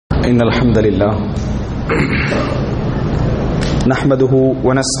إن الحمد لله نحمده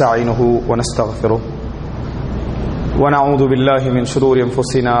ونستعينه ونستغفره ونعوذ بالله من شرور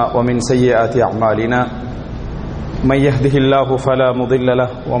أنفسنا ومن سيئات أعمالنا من يهده الله فلا مضل له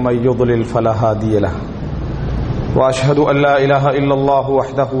ومن يضلل فلا هادي له وأشهد أن لا إله إلا الله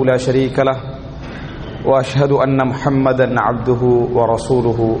وحده لا شريك له وأشهد أن محمدا عبده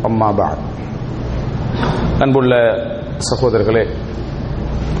ورسوله أما بعد அன்புள்ள சகோதரர்களே,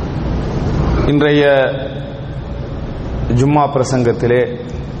 இன்றைய ஜும்மா பிரசங்கத்திலே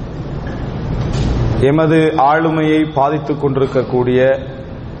எமது ஆளுமையை பாதித்துக் கொண்டிருக்கக்கூடிய,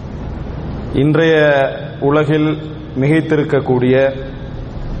 இன்றைய உலகில் மிகைத்திருக்கக்கூடிய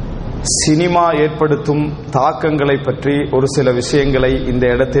சினிமா ஏற்படுத்தும் தாக்கங்களை பற்றி ஒரு சில விஷயங்களை இந்த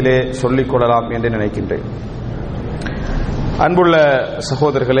இடத்திலே சொல்லிக் கொள்ளலாம் என்று நினைக்கின்றேன். அன்புள்ள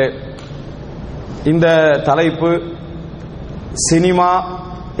சகோதரர்களே, இந்த தலைப்பு சினிமா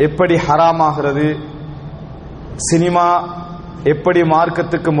எப்படி ஹராமாகிறது, சினிமா எப்படி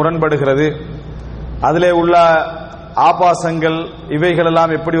மார்க்கத்துக்கு முரண்படுகிறது, அதிலே உள்ள ஆபாசங்கள்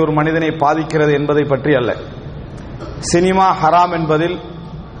இவைகளெல்லாம் எப்படி ஒரு மனிதனை பாதிக்கிறது என்பதை பற்றி அல்ல. சினிமா ஹராம் என்பதில்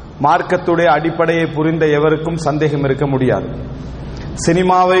மார்க்கத்துடைய அடிப்படையை புரிந்த எவருக்கும் சந்தேகம் இருக்க முடியாது.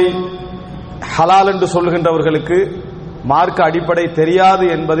 சினிமாவை ஹலால் என்று சொல்கின்றவர்களுக்கு மார்க்க அடிப்படை தெரியாது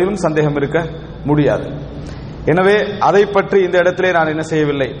என்பதிலும் சந்தேகம் இருக்க முடியாது. எனவே அதை பற்றி இந்த இடத்திலே நான் என்ன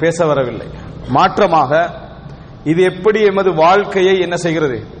செய்யவில்லை, பேச வரவில்லை. மாற்றமாக இது எப்படி எமது வாழ்க்கையை என்ன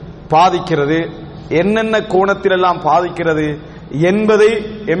செய்கிறது, பாதிக்கிறது, என்னென்ன கோணத்திலெல்லாம் பாதிக்கிறது என்பதை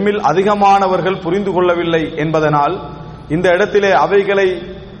எம்மில் அதிகமானவர்கள் புரிந்து கொள்ளவில்லை என்பதனால் இந்த இடத்திலே அவைகளை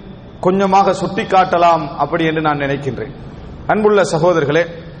கொஞ்சமாக சுட்டிக்காட்டலாம் அப்படி என்று நான் நினைக்கின்றேன். அன்புள்ள சகோதரர்களே,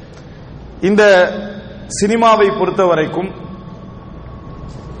 இந்த சினிமாவை பொறுத்தவரைக்கும்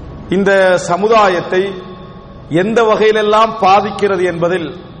இந்த சமுதாயத்தை எந்த வகையிலெல்லாம் பாதிக்கிறது என்பதில்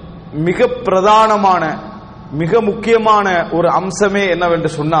மிக பிரதானமான, மிக முக்கியமான ஒரு அம்சமே என்னவென்று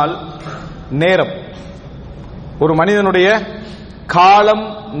சொன்னால் நேரம். ஒரு மனிதனுடைய காலம்,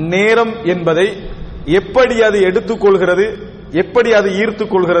 நேரம் என்பதை எப்படி அது எடுத்துக்கொள்கிறது, எப்படி அது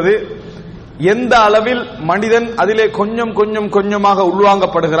ஈர்த்துக் கொள்கிறது, எந்த அளவில் மனிதன் அதிலே கொஞ்சம் கொஞ்சம் கொஞ்சமாக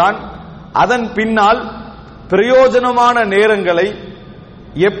உள்வாங்கப்படுகிறான், அதன் பின்னால் பிரயோஜனமான நேரங்களை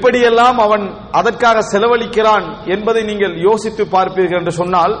எப்படியெல்லாம் அவன் அதற்காக செலவழிக்கிறான் என்பதை நீங்கள் யோசித்து பார்ப்பீர்கள் என்று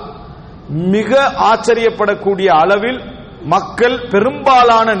சொன்னால் மிக ஆச்சரியப்படக்கூடிய அளவில் மக்கள்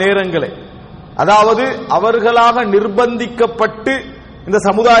பெரும்பாலான நேரங்களை, அதாவது அவர்களாக நிர்பந்திக்கப்பட்டு இந்த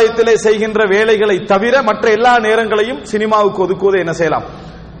சமுதாயத்திலே செய்கின்ற வேலைகளை தவிர மற்ற எல்லா நேரங்களையும் சினிமாவுக்கு ஒதுக்குவதை என்ன செய்யலாம்,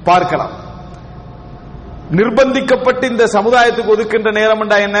 பார்க்கலாம். நிர்பந்திக்கப்பட்டு இந்த சமுதாயத்துக்கு ஒதுக்கின்ற நேரம்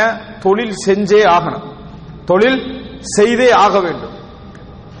என்றா என்ன, தொழில் செஞ்சே ஆகணும், தொழில் செய்தே ஆக வேண்டும்.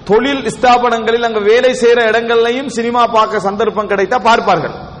 தொழில் ஸ்தாபனங்களில் அங்க வேலை செய்யற இடங்கள்லையும் சினிமா பார்க்க சந்தர்ப்பம் கிடைத்தா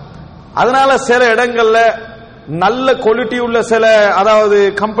பார்ப்பார்கள். அதனால சில இடங்கள்ல நல்ல குவாலிட்டி உள்ள சில, அதாவது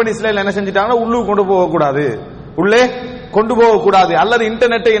கம்பெனிஸ்ல என்ன செஞ்சிட்டாங்கன்னா உள்ளூர் கொண்டு போகக்கூடாது, உள்ளே கொண்டு போகக்கூடாது, அல்லது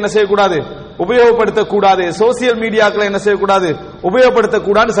இன்டர்நெட்டை என்ன செய்யக்கூடாது, உபயோகப்படுத்தக்கூடாது, சோசியல் மீடியாக்களை என்ன செய்யக்கூடாது,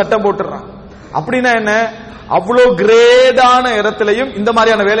 உபயோகப்படுத்தக்கூடாது சட்டம் போட்டுறான். அப்படின்னா என்ன, அவ்வளோ கிரேடான இடத்திலையும் இந்த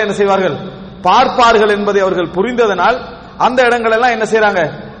மாதிரியான வேலை என்ன செய்வார்கள், பார்ப்பார்கள் என்பதை அவர்கள் புரிந்ததனால் அந்த இடங்கள் எல்லாம் என்ன செய்யறாங்க,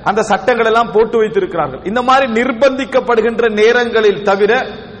 அந்த சட்டங்கள் எல்லாம் போட்டு வைத்திருக்கிறார்கள். இந்த மாதிரி நிர்பந்திக்கப்படுகின்ற நேரங்களில் தவிர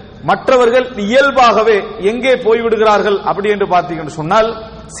மற்றவர்கள் இயல்பாகவே எங்கே போய்விடுகிறார்கள் அப்படி என்று பார்த்தீங்கன்னு சொன்னால்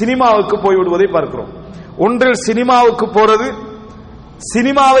சினிமாவுக்கு போய்விடுவதை பார்க்கிறோம். ஒன்றில் சினிமாவுக்கு போறது,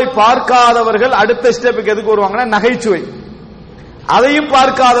 சினிமாவை பார்க்காதவர்கள் அடுத்த ஸ்டெப்புக்கு எதுக்கு வருவாங்கன்னா நகைச்சுவை, அதையும்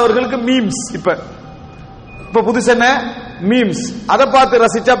பார்க்காதவர்களுக்கு மீம்ஸ். இப்ப புதுசு என்ன, மீம்ஸ், அதை பார்த்து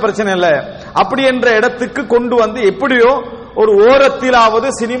ரசிச்சா பிரச்சனை இல்லை அப்படி என்ற இடத்துக்கு கொண்டு வந்து எப்படியோ ஒரு ஓரத்திலாவது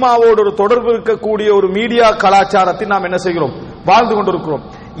சினிமாவோடு ஒரு தொடர்பு இருக்கக்கூடிய ஒரு மீடியா கலாச்சாரத்தை நாம் என்ன செய்கிறோம், வாழ்ந்து கொண்டிருக்கிறோம்.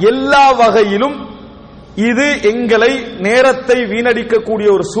 எல்லா வகையிலும் இது எங்களை நேரத்தை வீணடிக்கக்கூடிய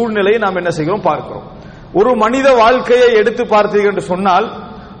ஒரு சூழ்நிலையை நாம் என்ன செய்கிறோம், பார்க்கிறோம். ஒரு மனித வாழ்க்கையை எடுத்து பார்த்தீர்கள் என்று சொன்னால்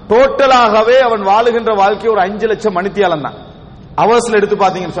டோட்டலாகவே அவன் வாழுகின்ற வாழ்க்கை ஒரு 5 லட்சம் மணித்தியாலம் தான். அவர்ஸ்ல எடுத்து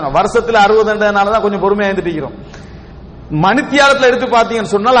பார்த்தீங்கன்னு சொன்னா வருஷத்துல 60 தான் கொஞ்சம் பொறுமையா இருந்துட்டு. மணித்தியாலத்துல எடுத்து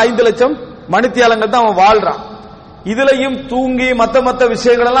பார்த்தீங்கன்னு சொன்னால் 5 லட்சம் மணித்தியாலங்கள் தான் அவன் வாழ்றான். இதுலயும் தூங்கி மத்த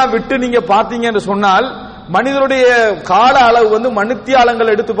விஷயங்கள் எல்லாம் விட்டு நீங்க பாத்தீங்க என்று சொன்னால் மனிதனுடைய கால அளவு வந்து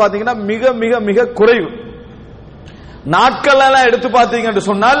மணித்தியாலங்கள் எடுத்து பாத்தீங்கன்னா மிக மிக மிக குறைவு. நாட்கள் எல்லாம் எடுத்து பாத்தீங்க என்று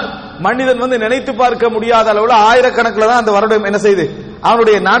சொன்னால் மனிதன் வந்து நினைத்து பார்க்க முடியாத அளவுல ஆயிரக்கணக்கில் தான் அந்த வருடம் என்ன செய்து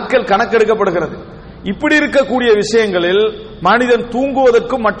அவனுடைய நாட்கள் கணக்கெடுக்கப்படுகிறது. இப்படி இருக்கக்கூடிய விஷயங்களில் மனிதன்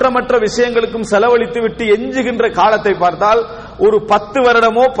தூங்குவதற்கும் மற்ற விஷயங்களுக்கும் செலவழித்து விட்டு எஞ்சுகின்ற காலத்தை பார்த்தால் ஒரு 10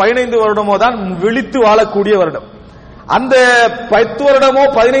 வருடமோ 15 வருடமோ தான் விழித்து வாழக்கூடிய வருடம். அந்த 10 வருடமோ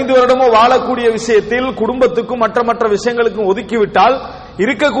 15 வருடமோ வாழக்கூடிய விஷயத்தில் குடும்பத்துக்கும் மற்ற விஷயங்களுக்கும் ஒதுக்கிவிட்டால்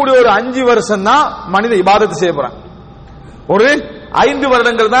இருக்கக்கூடிய ஒரு 5 வருஷம் தான் மனித இபாதத்து செய்ய போறான். ஒரு 5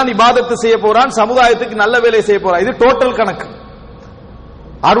 வருடங்கள் தான் இபாதத்து செய்ய போறான், சமுதாயத்துக்கு நல்ல வேலை செய்ய போறான். இது டோட்டல் கணக்கு.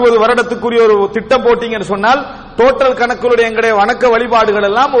 60 வருடத்துக்குரிய ஒரு திட்டம் போட்டீங்கன்னு சொன்னால் டோட்டல் கணக்குடைய எங்களுடைய வணக்க வழிபாடுகள்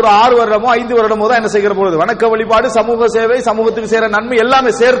எல்லாம் ஒரு 6 வருடமோ 5 வருடமோ தான் என்ன செய்கிற போது வணக்க வழிபாடு, சமூக சேவை, சமூகத்துக்கு சேர நன்மை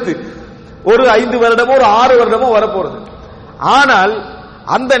எல்லாமே சேர்த்து ஒரு 5 வருடமோ ஒரு 6 வருடமோ வரப்போறது. ஆனால்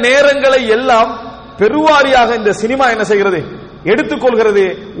அந்த நேரங்களை எல்லாம் பெருவாரியாக இந்த சினிமா என்ன செய்கிறது, எடுத்துக்கொள்கிறது.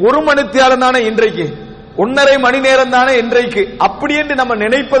 1 மணித்தியாலம் தானே இன்றைக்கு, 1.5 மணி நேரம் தானே இன்றைக்கு, அப்படி என்று நம்ம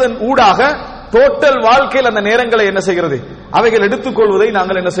நினைப்பதன் ஊடாக டோட்டல் வாழ்க்கையில் அந்த நேரங்களை என்ன செய்கிறது, அவைகள் எடுத்துக்கொள்வதை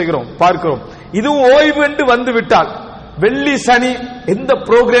நாங்கள் என்ன செய்கிறோம், பார்க்கிறோம். இதுவும் ஓய்வு என்று வந்து விட்டால், வெள்ளி சனி எந்த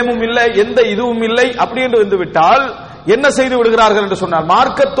புரோகிராமும் இல்லை, எந்த இதுவும் இல்லை அப்படி என்று வந்து விட்டால் என்ன செய்து விடுகிறார்கள் என்று சொன்னால்,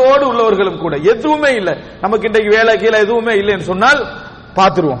 மார்க்கத்தோடு உள்ளவர்களும் கூட எதுவுமே இல்லை, நமக்கு இன்றைக்கு வேலை கீழே எதுவுமே இல்லை என்று சொன்னால்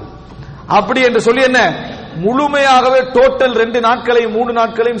பார்த்துருவோம். அப்படி என்று சொல்லி என்ன முழுமையாகவே டோட்டல் 2 நாட்களையும் 3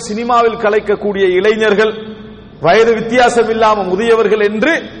 நாட்களையும் சினிமாவில் கலைக்கக்கூடிய இளைஞர்கள், வயது வித்தியாசம் இல்லாம முதியவர்கள்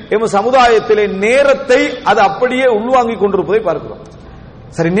என்று எம் சமுதாயத்திலே நேரத்தை அது அப்படியே உள்வாங்கிக் கொண்டிருப்பதை பார்க்கிறோம்.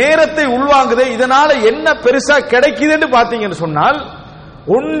 சரி, நேரத்தை உள்வாங்குதே, இதனால என்ன பெருசா கிடைக்குது என்று பாத்தீங்கன்னு சொன்னால்,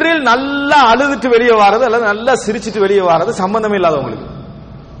 ஒன்றில் நல்லா அழுதுட்டு வெளியே வாரது அல்லது நல்லா சிரிச்சிட்டு வெளியே வாரது சம்பந்தமே இல்லாதவங்களுக்கு.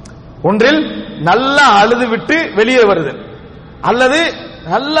 ஒன்றில் நல்லா அழுது விட்டு வெளியே வருது அல்லது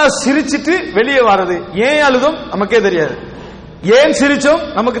நல்லா சிரிச்சிட்டு வெளியே வர்றது. ஏன் அழுதும் நமக்கே தெரியாது, ஏன் சிரிச்சோம்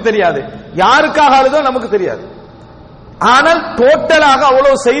நமக்கு தெரியாது, யாருக்காக அழுதும் நமக்கு தெரியாது. ஆனால் டோட்டலாக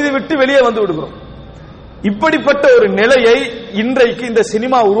அவ்வளவு செய்து விட்டு வெளியே வந்து விடுகிறோம். இப்படிப்பட்ட ஒரு நிலையை இன்றைக்கு இந்த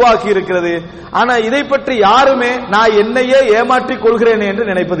சினிமா உருவாக்கி இருக்கிறது. ஆனா இதை பற்றி யாருமே நான் என்னையே ஏமாற்றிக் கொள்கிறேனே என்று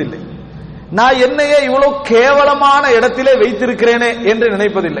நினைப்பதில்லை, நான் என்னையே இவ்வளவு கேவலமான இடத்திலே வைத்திருக்கிறேனே என்று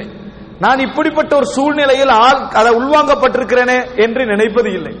நினைப்பதில்லை, நான் இப்படிப்பட்ட ஒரு சூழ்நிலையில் அதை உள்வாங்கப்பட்டிருக்கிறேனே என்று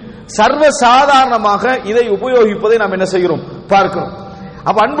நினைப்பது இல்லை. சர்வ சாதாரணமாக இதை உபயோகிப்பதை நாம் என்ன செய்கிறோம், பார்க்கிறோம்.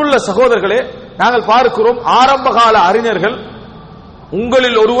 அப்ப அன்புள்ள சகோதரர்களே, நாங்கள் பார்க்கிறோம் ஆரம்பகால அறிஞர்கள்,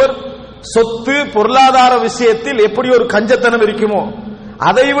 உங்களில் ஒருவர் சொத்து பொருளாதார விஷயத்தில் எப்படி ஒரு கஞ்சத்தனம் இருக்குமோ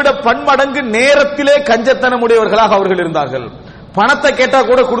அதைவிட பன்மடங்கு நேரத்திலே கஞ்சத்தனம் உடையவர்களாக அவர்கள் இருந்தார்கள். பணத்தை கேட்டா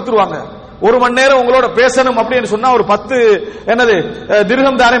கூட கொடுத்துருவாங்க. 1 மணி நேரம் உங்களோட பேசணும் அப்படின்னு சொன்னா ஒரு 10 என்னது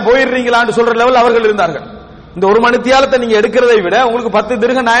திர்ஹம் தானே போயிடுறீங்களான்னு சொல்ற லெவல் அவர்கள் இருந்தார்கள். இந்த 1 மணி தியாலத்தை நீங்க எடுக்கிறதை விட உங்களுக்கு 10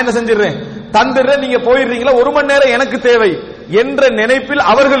 திர்ஹம் நான் என்ன செஞ்சிடறேன், தந்துடுறேன், நீங்க போயிடுறீங்களா, 1 மணி நேரம் எனக்கு தேவை என்ற நினைப்பில்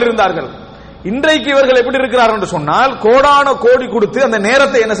அவர்கள் இருந்தார்கள். இன்றைக்கு இவர்கள் எப்படி இருக்கிறார்கள் என்று சொன்னால், கோடான கோடி கொடுத்து அந்த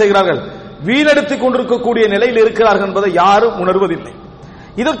நேரத்தை என்ன செய்கிறார்கள், வீணடித்துக் கொண்டிருக்கக்கூடிய நிலையில் இருக்கிறார்கள் என்பதை யாரும் உணர்வதில்லை.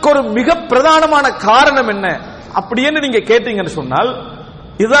 இதற்கு ஒரு மிக பிரதானமான காரணம் என்ன அப்படின்னு நீங்க கேட்டீங்கன்னு சொன்னால்,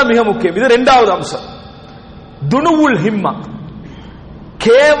 இதுதான் மிக முக்கியம். இது 2வது அம்சம், துனுவுல் ஹிம்மா,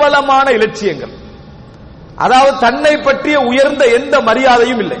 கேவலமான இலட்சியங்கள். அதாவது தன்னை பற்றிய உயர்ந்த எந்த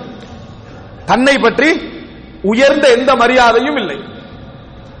மரியாதையும் இல்லை, தன்னை பற்றி உயர்ந்த எந்த மரியாதையும் இல்லை.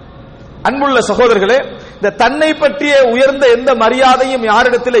 அன்புள்ள சகோதரர்களே, இந்த தன்னை பற்றிய உயர்ந்த எந்த மரியாதையும்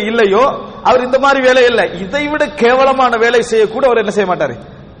யாரிடத்தில் இல்லையோ அவர் இந்த மாதிரி வேலை இல்லை, இதைவிட கேவலமான வேலை செய்யக்கூட அவர் என்ன செய்ய மாட்டாரு,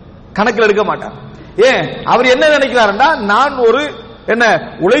 கணக்கில் எடுக்க மாட்டார். ஏன், அவர் என்ன நினைக்கிறாருன்னா, நான் ஒரு என்ன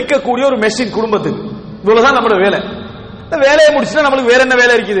உழைக்கக்கூடிய ஒரு மெஷின், குடும்பத்துக்கு இவ்வளவுதான் நம்மளோட வேலை, இந்த வேலையை முடிச்சுன்னா நம்மளுக்கு வேற என்ன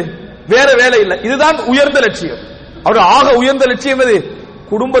வேலை இருக்குது, வேற வேலை இல்லை. இதுதான் உயர்ந்த லட்சியம். அவருடைய ஆக உயர்ந்த லட்சியம் எது,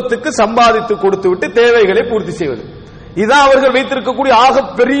 குடும்பத்துக்கு சம்பாதித்து கொடுத்து விட்டு தேவைகளை பூர்த்தி செய்வது. இதுதான் அவர்கள் வைத்திருக்கக்கூடிய ஆக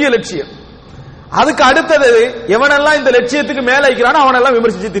பெரிய லட்சியம். அதுக்கு அடுத்தது, எவனெல்லாம் இந்த லட்சியத்துக்கு மேல இருக்கிறானோ அவனெல்லாம்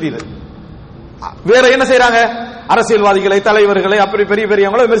விமர்சிச்சு தெரியுது. வேற என்ன செய்யறாங்க, அரசியல்வாதிகளை, தலைவர்களை, அப்படி பெரிய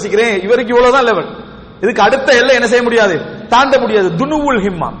பெரியவங்களை விமர்சிக்கிறேன், இவருக்கு இவ்வளவுதான் லெவல், இதுக்கு அடுத்த எல்லை என்ன செய்ய முடியாது, தாண்ட முடியாது. துனுவுல்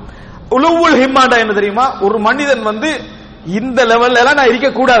ஹிம்மா. உலுவுல் ஹிம்மாண்டா என்ன தெரியுமா, ஒரு மனிதன் இந்த லெவல்ல எல்லாம் நான் இருக்க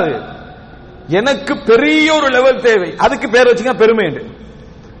கூடாது, எனக்கு பெரிய ஒரு லெவல் தேவை, அதுக்கு பேர் வச்சுக்க பெருமை.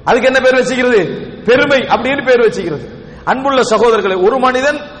 அதுக்கு என்ன பேர் வச்சுக்கிறது, பெருமை அப்படின்னு பேர் வச்சுக்கிறது. அன்புள்ள சகோதரர்களை, ஒரு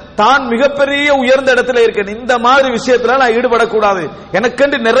மனிதன் தான் மிகப்பெரிய உயர்ந்த இடத்துல இருக்க, இந்த மாதிரி விஷயத்துல நான் ஈடுபடக்கூடாது,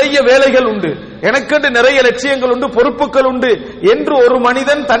 எனக்கென்று நிறைய வேலைகள் உண்டு, எனக்கென்று நிறைய லட்சியங்கள் உண்டு, பொறுப்புகள் உண்டு என்று ஒரு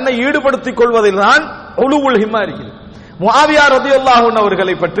மனிதன் தன்னை ஈடுபடுத்திக் கொள்வதில் தான் உலுவுல் ஹிம்மா இருக்கிறது. முஆவியா ரலியல்லாஹு அன்ஹு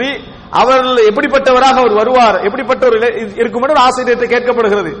அவர்களை பற்றி, அவர்கள் எப்படிப்பட்டவராக அவர் வருவார், எப்படிப்பட்டவர் இருக்கும் என்று ஆசிரியர்கிட்ட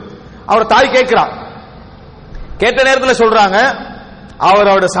கேட்கப்படுகிறது. அவர் தாய் கேட்கிறார். கேட்ட நேரத்தில் சொல்றாங்க,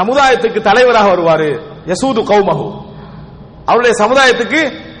 அவரோட சமுதாயத்துக்கு தலைவராக வருவாரு, யசூது கௌமஹு, அவருடைய சமுதாயத்துக்கு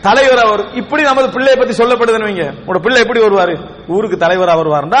தலைவராக வரும். இப்படி நமது பிள்ளையை பத்தி சொல்லப்படுதுன்னு வைங்க, உங்களோட பிள்ளை எப்படி வருவாரு, ஊருக்கு தலைவராக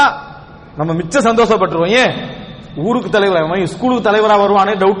வருவாருன்னா நம்ம மிச்சம் சந்தோஷப்பட்டுருவோம். ஏன், ஊருக்கு தலைவராக, ஸ்கூலுக்கு தலைவராக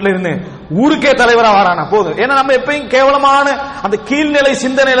வருவானே டவுட்ல இருந்து ஊருக்கே தலைவராக வரானா போதும். ஏன்னா நம்ம எப்பயும் கேவலமான அந்த கீழ்நிலை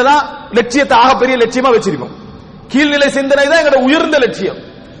சிந்தனையில தான் லட்சியத்தை ஆக பெரிய லட்சியமா வச்சிருக்கோம். கீழ்நிலை சிந்தனை தான் எங்களோட உயர்ந்த லட்சியம்.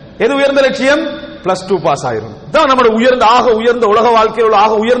 எது உயர்ந்த லட்சியம், +2 பாஸ் ஆயிரும் தான் நம்மளோட உயர்ந்த, ஆக உயர்ந்த உலக வாழ்க்கையில் உள்ள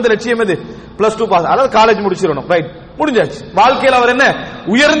ஆக உயர்ந்த லட்சியம் எது, +2 பாஸ், அதாவது காலேஜ் முடிச்சிடணும், ரைட், முடிஞ்சாச்சு. வாழ்க்கையில் அவர் என்ன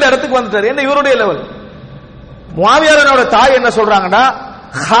உயர்ந்த இடத்துக்கு வந்துட்டார். என்ன இவருடைய லெவல். முஆவியாரோட தாய் என்ன சொல்றாங்கன்னா,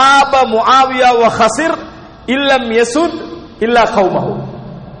 ஹாப முஆவியா வ ஹஸிர் இல்லம் யசுத் இல்லா கௌமஹு.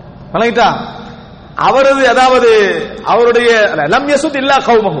 வணங்கிட்டா அவரது, அதாவது அவருடைய லம் யசுத் இல்லா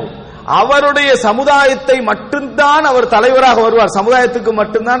கௌமஹு, அவருடைய சமுதாயத்தை மட்டும்தான் அவர் தலைவராக வருவார், சமுதாயத்துக்கு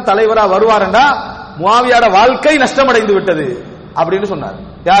மட்டும்தான் தலைவராக வருவார் என்றா முஆவியாட வாழ்க்கை நஷ்டமடைந்து விட்டது அப்படின்னு சொன்னார்.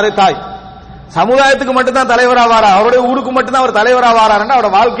 யாரு? தாய். சமுதாயத்துக்கு மட்டும்தான் தலைவராக வாரா, அவருடைய ஊருக்கு மட்டும்தான் அவர் தலைவராக வாராருன்னா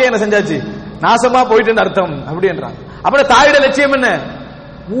அவரோட வாழ்க்கையை என்ன செஞ்சாச்சு, நாசமா போயிட்டு அர்த்தம் அப்படின்றாங்க. அப்புறம் தாயோட லட்சியம் என்ன?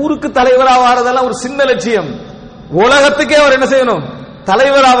 ஊருக்கு தலைவராக வாரதெல்லாம் ஒரு சின்ன லட்சியம், உலகத்துக்கே அவர் என்ன செய்யணும்,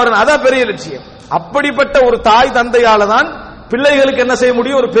 தலைவராக வரணும், அதான் பெரிய லட்சியம். அப்படிப்பட்ட ஒரு தாய் தந்தையால தான் பிள்ளைகளுக்கு என்ன செய்ய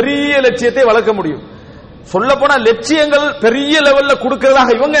முடியும், ஒரு பெரிய லட்சியத்தை வளர்க்க முடியும். சொல்ல போனா லட்சியங்கள் பெரிய லெவல்ல கொடுக்கிறதாக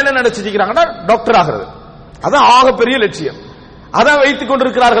இவங்க என்ன நினைச்சிருக்கிறாங்கன்னா டாக்டர் ஆகிறது, அதான் ஆக பெரிய லட்சியம். அதான் வைத்துக்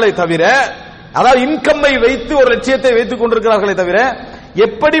கொண்டிருக்கிறார்களே தவிர, அதாவது இன்கம்மை வைத்து ஒரு லட்சியத்தை வைத்துக் கொண்டிருக்கிறார்களே தவிர,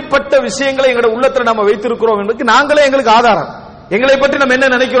 எப்படிப்பட்ட விஷயங்களை எங்களுடைய உள்ளத்துல நம்ம வைத்திருக்கிறோம் என்பதற்கு நாங்களே எங்களுக்கு ஆதாரம். எங்களை பற்றி நம்ம என்ன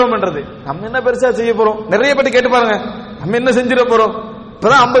நினைக்கிறோம் என்றது, நம்ம என்ன பெருசா செய்ய போறோம், நிறைய பற்றி கேட்டு பாருங்க, நம்ம என்ன செஞ்சிட போறோம்,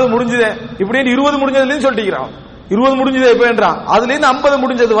 இப்பதான் 50 முடிஞ்சது, இப்படின்னு 20 முடிஞ்சதுன்னு சொல்லிக்கிறான். 20 முடிஞ்சது எப்ப என்றான், அதுல இருந்து 50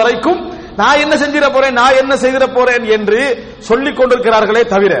 முடிஞ்சது வரைக்கும் நான் என்ன செஞ்சிட போறேன், நான் என்ன செய்திட போறேன் என்று சொல்லிக் கொண்டிருக்கிறார்களே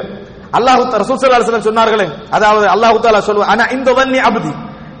தவிர, அல்லாஹ் ரசூல் ஸல்லல்லாஹு அலைஹி வஸல்லம் சொன்னார்களே, அதாவது அல்லாஹ் தஆலா சொல்லுவான், அன இந்த வன்னி அப்தி,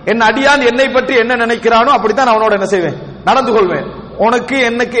 என் அடியான் என்னை பற்றி என்ன நினைக்கிறானோ அப்படித்தான் அவனோட என்ன செய்வேன், நடந்து கொள்வேன். உனக்கு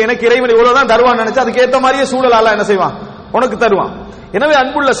எனக்கு இறைவன் இவ்வளவுதான் தருவான் நினைச்சா அதுக்கு ஏத்த மாதிரியே சூழல் அல்லாஹ் என்ன செய்வான், உனக்கு தருவான். எனவே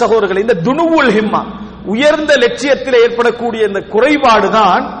அன்புள்ள சகோதரர்களே, இந்த துனுவுல் ஹிம்மா, உயர்ந்த லட்சியத்தில் ஏற்படக்கூடிய இந்த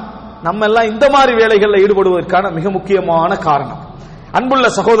குறைபாடுதான் நம்ம எல்லாம் இந்த மாதிரி வேலைகளில் ஈடுபடுவதற்கான மிக முக்கியமான காரணம். அன்புள்ள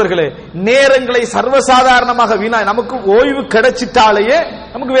சகோதரர்களே, நேரங்களை சர்வசாதாரணமாக வீணா, நமக்கு ஓய்வு கிடைச்சிட்டாலேயே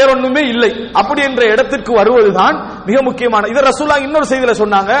நமக்கு வேற ஒண்ணுமே இல்லை அப்படி என்ற இடத்திற்கு வருவதுதான் மிக முக்கியமான. இத ரசூலுல்லாஹ் இன்னொரு செய்தியில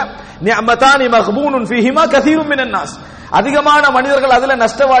சொன்னாங்க, நிஅமதானி மக்பூனுன் ஃபீஹிமா கஸீரும் மினன் நாஸ், அதிகமான மனிதர்கள் அதுல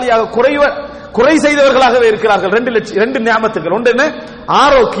நஷ்டவாளியாக குறை செய்தவர்களாகவே இருக்கிறார்கள். ரெண்டு நியாமத்துகள், ஒன்று என்ன,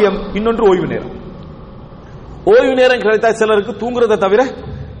 ஆரோக்கியம், இன்னொன்று ஓய்வு நேரம். ஓய்வு நேரம் கிடைத்தா சிலருக்கு தூங்குறதை தவிர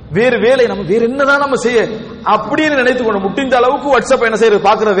வேறு வேலை நம்ம வேற என்னதான் நம்ம செய்ய அப்படின்னு நினைத்து கொண்டு முடிந்த அளவுக்கு வாட்ஸ்அப் என்ன செய்யறது,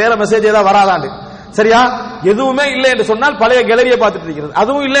 பாக்குற வேற மெசேஜ் ஏதாவது வராதாண்டு, சரியா, எதுவுமே இல்லை என்று சொன்னால் பழைய கேலரியை பார்த்துட்டு இருக்கிறது,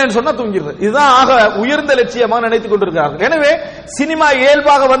 அதுவும் இல்லை என்று சொன்னா தூங்கிறது. இதுதான் ஆக உயர்ந்த லட்சியமாக நினைத்துக் கொண்டிருக்கிறார்கள். எனவே சினிமா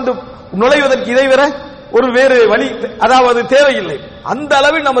இயல்பாக வந்து நுழைவதற்கு இதை வர ஒரு வேறு வழி, அதாவது தேவையில்லை. அந்த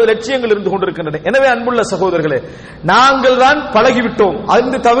அளவில் நமது லட்சியங்கள் இருந்து கொண்டிருக்கின்றன. எனவே அன்புள்ள சகோதரர்களே, நாங்கள் தான் பழகிவிட்டோம்,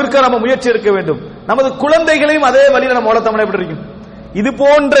 அதிலிருந்து தவிர்க்க நம்ம முயற்சி எடுக்க வேண்டும். நமது குழந்தைகளையும் அதே வழியில் நம்ம வளர்த்தமனைப்பட்டிருக்கும். இது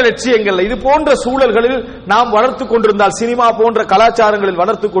போன்ற லட்சியங்கள், இது போன்ற சூழல்களில் நாம் வளர்த்து கொண்டிருந்தால், சினிமா போன்ற கலாச்சாரங்களில்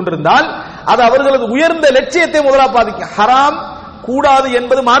வளர்த்து கொண்டிருந்தால், அது அவர்களது உயர்ந்த லட்சியத்தை முதலா பாதிக்க. ஹராம் கூடாது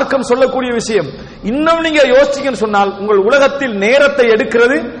என்பது மார்க்கம் சொல்லக்கூடிய விஷயம். இன்னும் நீங்க யோசிச்சீங்கன்னு சொன்னால், உங்கள் உலகத்தில் நேரத்தை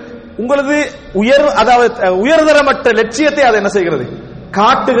எடுக்கிறது உங்களது உயர்தரமற்ற லட்சியத்தை அதை என்ன செய்கிறது,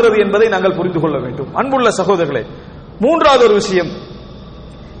 காட்டுகிறது என்பதை நாங்கள் புரிந்து கொள்ள வேண்டும். அன்புள்ள சகோதரர்களே, மூன்றாவது ஒரு விஷயம்,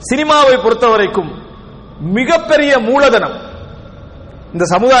 சினிமாவை பொறுத்தவரைக்கும் மிகப்பெரிய மூலதனம் இந்த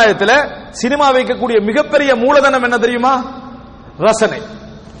சமுதாயத்தில், சினிமா வைக்கக்கூடிய மிகப்பெரிய மூலதனம் என்ன தெரியுமா, ரசனை.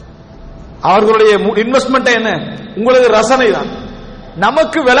 அவர்களுடைய இன்வெஸ்ட்மெண்ட் என்ன, உங்களது ரசனை தான்.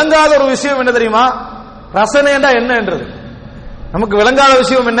 நமக்கு விளங்காத ஒரு விஷயம் என்ன தெரியுமா, ரசனை என்றால் என்ன என்றது நமக்கு விளங்காத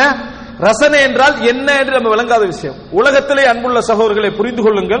விஷயம் என்ன, ரசனை என்றால் என்ன என்று நம்ம விளங்காத விஷயம். உலகத்திலே அன்புள்ள சகோதரர்களை புரிந்து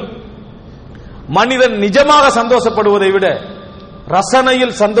கொள்ளுங்கள், மனிதன் நிஜமாக சந்தோஷப்படுவதை விட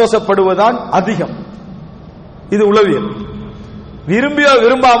ரசனையில் சந்தோஷப்படுவதுதான் அதிகம். இது உளவியல். விரும்பியோ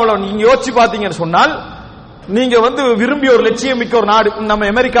விரும்பாமலோ நீங்க யோசிச்சு பாத்தீங்கன்னு சொன்னால், நீங்க விரும்பிய ஒரு லட்சியம் மிக்க ஒரு நாடு, நம்ம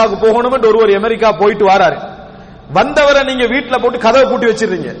அமெரிக்காவுக்கு போகணும் என்று ஒருவர் அமெரிக்கா போயிட்டு வராரு, வந்தவரை நீங்க வீட்டுல போட்டு கதவை பூட்டி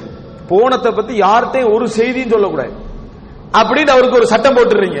வச்சிருக்கீங்க, போனத்தை பத்தி யார்கிட்டையும் ஒரு செய்தியும் சொல்லக்கூடாது அப்படின்னு அவருக்கு ஒரு சட்டம்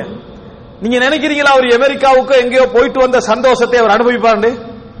போட்டுறீங்க. நீங்க நினைக்கிறீங்களா அவர் அமெரிக்காவுக்கு எங்கேயோ போயிட்டு வந்த சந்தோஷத்தை அவர் அனுபவிப்பாரு?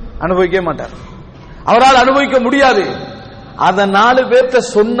 அனுபவிக்க மாட்டார், அவரால் அனுபவிக்க முடியாது. அதை 4 பேர்த்த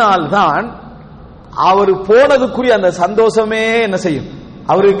சொன்னால்தான் அவர் போனதுக்குரிய அந்த சந்தோஷமே என்ன செய்யும்,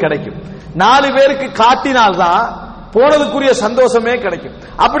 அவருக்கு கிடைக்கும். 4 பேருக்கு காட்டினால்தான் போனதுக்குரிய சந்தோஷமே கிடைக்கும்.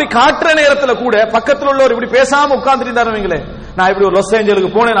 அப்படி காட்டுற நேரத்தில் கூட பக்கத்தில் உள்ளவர் இப்படி பேசாம உட்கார்ந்து இருந்தாருவீங்களே, நான் இப்படி ஒரு லாஸ்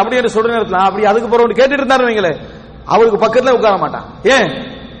ஏஞ்சலுக்கு போனேன் அப்படின்னு சொல்ற நேரத்தில் அப்படி அதுக்கு போறவங்க கேட்டுட்டு இருந்தாருவீங்களே, அவருக்கு பக்கத்துல உட்கார மாட்டான். ஏன்,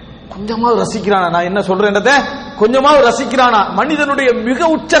 கொஞ்சமாவது ரசிக்கிறானா, நான் என்ன சொல்றேன்றத கொஞ்சமாவது ரசிக்கிறானா. மனிதனுடைய மிக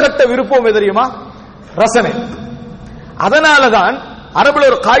உச்சகட்ட விருப்பம் தெரியுமா, ரசனை. அதனாலதான் அரபுல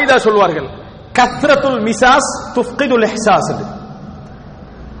ஒரு காயிதா சொல்வார்கள், கத்ரத்துல் மிசாஸ் துஃப்கிதுல் இஹ்சாஸ்.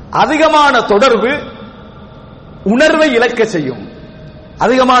 அதிகமான தொடர்பு உணர்வை இழக்க செய்யும்.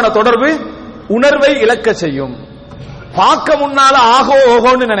 அதிகமான தொடர்பு உணர்வை இழக்க செய்யும். பார்க்க முன்னால ஆகோ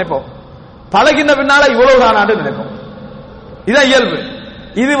ஓகோன்னு நினைப்போம், பழகின பின்னால இவ்வளவுதானான்னு நினைப்போம். இதுதான் இயல்பு.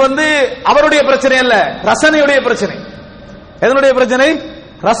 இது அவருடைய பிரச்சனை அல்ல, ரசனையுடைய பிரச்சனை. எதனுடைய பிரச்சனை?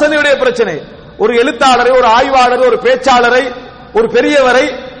 ரசனையுடைய பிரச்சனை. ஒரு எழுத்தாளரை, ஒரு ஆய்வாளரை, ஒரு பேச்சாளரை, ஒரு பெரியவரை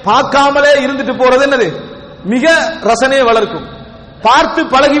பார்க்காமலே இருந்துட்டு போறது என்னது? மிக ரசனையை வளர்க்கும். பார்த்து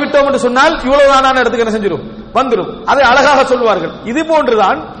பழகிவிட்டோம் என்று சொன்னால் இவ்வளவுதான இடத்துக்கு என்ன செஞ்சிடும், வந்துடும். அதை அழகாக சொல்வார்கள். இது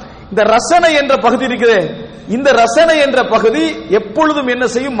போன்றுதான் இந்த ரசனை என்ற பகுதி இருக்கிறதே, இந்த ரசனை என்ற பகுதி எப்பொழுதும் என்ன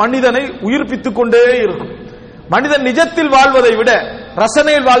செய்யும்? மனிதனை உயிர்ப்பித்துக் கொண்டே இருக்கும். மனிதன் நிஜத்தில் வாழ்வதை விட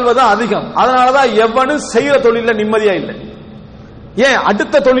ரசனையில் வாழ்வதுதான் அதிகம். அதனாலதான் எவனும் செய்யற தொழில நிம்மதியா இல்லை. ஏன்?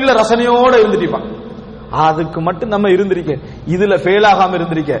 அடுத்த தொழில ரசனையோட இருந்துட்டிப்பான். அதுக்கு மட்டும் நம்ம இருந்திருக்க, இதுல ஃபெயில் ஆகாம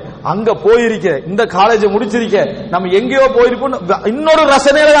இருந்திருக்க, அங்க போயிருக்க, இந்த காலேஜ் முடிச்சிருக்க, நம்ம எங்கேயோ போயிருப்போம், இன்னொரு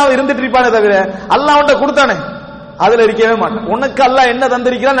ரசனையில தான் இருந்துட்டு இருப்பானே தவிர அல்லாஹ் உன்னை கொடுத்தானே அதுல இருக்கவே மாட்டான். உனக்கு அல்லாஹ் என்ன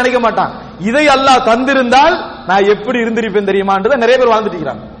தந்திருக்கிறான் நினைக்க மாட்டான். இதை அல்லாஹ் தந்திருந்தால் நான் எப்படி இருந்திருப்பேன் தெரியுமான்றத நிறைய பேர் வாழ்ந்துட்டு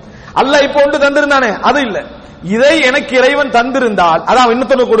இருக்கிறாங்க. அல்லாஹ் இப்போ ஒன்று தந்திருந்தானே அது இல்ல, இதை எனக்கு இறைவன் தந்திருந்தால், அதான்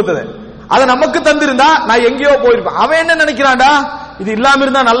இன்னொருத்தனுக்கு கொடுத்தது, அதை நமக்கு தந்திருந்தா நான் எங்கேயோ போயிருப்பேன். அவன் என்ன நினைக்கிறான்டா, இது இல்லாம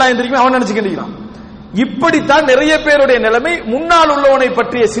இருந்தா நல்லா இருந்திருக்கும் அவன் நினைச்சுக்கிட்டு. இப்படித்தான் நிறைய பேருடைய நிலைமை முன்னால் உள்ளவனை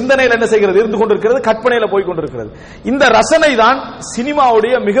பற்றிய சிந்தனையில் என்ன செய்கிறது? இருந்து கொண்டிருக்கிறது, கற்பனையில போய் கொண்டிருக்கிறது. இந்த ரசனை தான்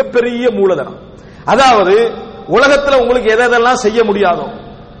சினிமாவுடைய மிகப்பெரிய மூலதனம். அதாவது உலகத்துல உங்களுக்கு எதெல்லாம் செய்ய முடியாதோ,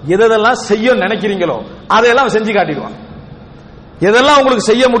 எதெல்லாம் செய்ய நினைக்கிறீங்களோ அதையெல்லாம் செஞ்சு காட்டிடுவான். எதெல்லாம் உங்களுக்கு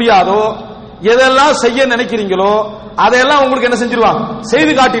செய்ய முடியாதோ, எதெல்லாம் செய்ய நினைக்கிறீங்களோ அதையெல்லாம் உங்களுக்கு என்ன செஞ்சிருவான்?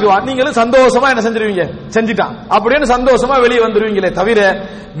 செய்து காட்டிடுவான். நீங்களும் சந்தோஷமா என்ன செஞ்சிருவீங்க? செஞ்சிட்டான் அப்படின்னு சந்தோஷமா வெளியே வந்துருவீங்களே தவிர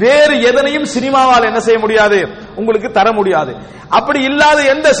வேறு எதனையும் சினிமாவால் என்ன செய்ய முடியாது? உங்களுக்கு தர முடியாது. அப்படி இல்லாத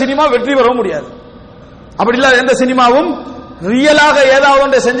எந்த சினிமா வெற்றி பெற முடியாது. அப்படி இல்லாத எந்த சினிமாவும் ரியலாக ஏதாவது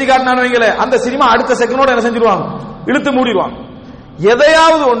ஒன்றை செஞ்சு காட்டினானுவீங்களே, அந்த சினிமா அடுத்த செகண்டோட என்ன செஞ்சிருவாங்க? இழுத்து மூடிடுவாங்க.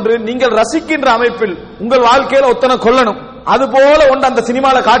 எதையாவது ஒன்று நீங்கள் ரசிக்கின்ற அமைப்பில் உங்கள் வாழ்க்கையில ஒத்தனை கொல்லணும், அது போல ஒன்று அந்த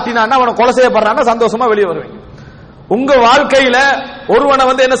சினிமால காட்டினான்னா அவனை கொலை செய்யப்படுறான்னா சந்தோஷமா வெளியே வருவீங்க. உங்க வாழ்க்கையில ஒருவனை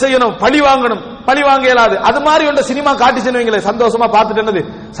வந்து என்ன செய்யணும்? பழி வாங்கணும், பழி வாங்க இயலாது, அது மாதிரி ஒன்று சினிமா காட்டி செல்வீங்களே, சந்தோஷமா பார்த்துட்டு என்னது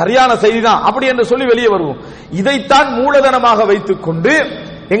சரியான செய்திதான் அப்படி என்று சொல்லி வெளியே வருவோம். இதைத்தான் மூலதனமாக வைத்துக் கொண்டு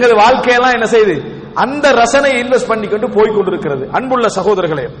எங்களது வாழ்க்கையெல்லாம் என்ன செய்து அந்த ரசனை இன்வெஸ்ட் பண்ணிக்கொண்டு போய்கொண்டிருக்கிறது. அன்புள்ள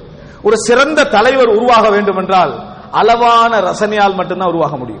சகோதரர்களே, ஒரு சிறந்த தலைவர் உருவாக வேண்டும் என்றால் அளவான ரசனையால் மட்டும்தான்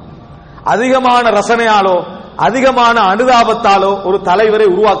உருவாக முடியும். அதிகமான ரசனையாலோ அதிகமான அனுதாபத்தாலோ ஒரு தலைவரை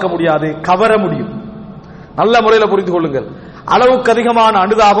உருவாக்க முடியாது, கவர முடியும். நல்ல முறையில் புரிந்து கொள்ளுங்கள். அளவுக்கு அதிகமான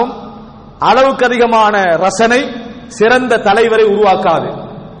அனுதாபம், அளவுக்கு அதிகமான ரசனை சிறந்த தலைவரை உருவாக்காது,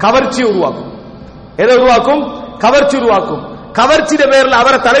 கவர்ச்சி உருவாக்கும். எதை உருவாக்கும்? கவர்ச்சி உருவாக்கும். கவர்ச்சிയുടെ பேரில்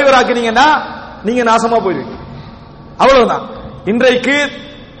அவரை தலைவராக்கினீங்கன்னா நீங்க நாசமா போயிருவீங்க. அவ்வளவுதான். இன்றைக்கு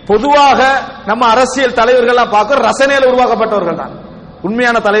பொதுவாக நம்ம அரசியல் தலைவர்கள் பார்க்க ரசனையில உருவாக்கப்பட்டவர்கள் தான்,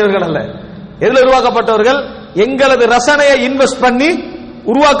 உண்மையான தலைவர்கள் அல்ல. எதுல உருவாக்கப்பட்டவர்கள்? எங்களது ரசனையை இன்வெஸ்ட் பண்ணி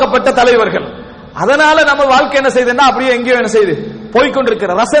உருவாக்கப்பட்ட தலைவர்கள். அதனால நம்ம வாழ்க்கை என்ன செய்யுதுன்னா அப்படியே எங்கேயோ என்ன செய்யுது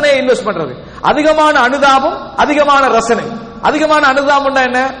போய்கொண்டிருக்கிற ரசனையை இன்வெஸ்ட் பண்றது. அதிகமான அனுதாபம், அதிகமான ரசனை. அதிகமான அனுதாபம்னா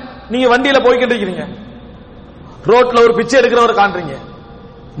என்ன? நீங்க வண்டியில போய்கிட்டு இருக்கிறீங்க, ரோட்ல ஒரு பிச்சை எடுக்கிறவர் காண்றீங்க,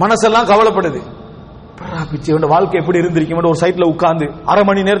 மனசெல்லாம் கவலைப்படுது, பிச்சை வாழ்க்கை எப்படி இருந்திருக்கும் ஒரு சைட்ல உட்கார்ந்து அரை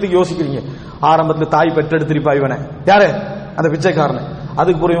மணி நேரத்துக்கு யோசிக்கிறீங்க. ஆரம்பத்துல தாய் பெற்றெடுத்திருப்பா இவனை, யாரு? அந்த பிச்சைக்காரனை.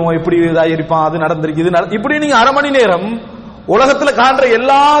 அதுக்கு புரியும் எப்படி இதாயிருப்பான், அது நடந்திருக்கு, இது இப்படி நீங்க அரை மணி நேரம் உலகத்துல காண்ற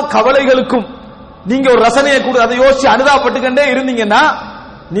எல்லா கவலைகளுக்கும் நீங்க ஒரு ரசனையை கூட அதை யோசிச்சு அனுதாபப்பட்டுக்கண்டே இருந்தீங்கன்னா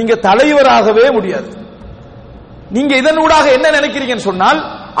நீங்க தலைவராகவே முடியாது. நீங்க இதனூடாக என்ன நினைக்கிறீங்கன்னு சொன்னால்,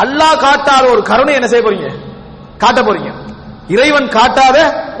 அல்லாஹ் காட்டாத ஒரு கருணை என்ன செய்ய போறீங்க? காட்ட போறீங்க. இறைவன் காட்டாத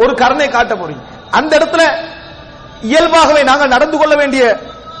ஒரு கருணை காட்ட போறீங்க. அந்த இடத்துல இயல்பாகவே நாங்கள் நடந்து கொள்ள வேண்டிய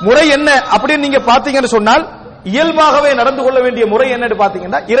முறை என்ன அப்படின்னு நீங்க பாத்தீங்கன்னு சொன்னால், இயல்பாகவே நடந்து கொள்ள வேண்டிய முறை என்னன்னு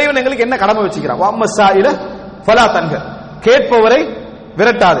பாத்தீங்கன்னா, இறைவன் எங்களுக்கு என்ன கடமை வச்சுக்கிறான்? வம்மஸாயில ஃபலா தன்ஹர், கேட்பவரை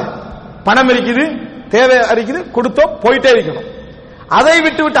விரட்டாது. பணம் இருக்குது, தேவை இருக்குது, கொடுத்தோம் போயிட்டே இருக்கணும். அதை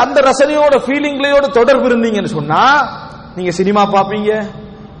விட்டு விட்டு அந்த ரசனையோட ஃபீலிங்லையோட தொடர்பு இருந்தீங்கன்னு சொன்னா நீங்க சினிமா பார்ப்பீங்க,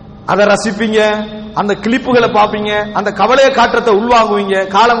 அதை ரசிப்பீங்க, அந்த கிளிப்புகளை பார்ப்பீங்க, அந்த கவலையை காற்றத்தை உள்வாங்குவீங்க.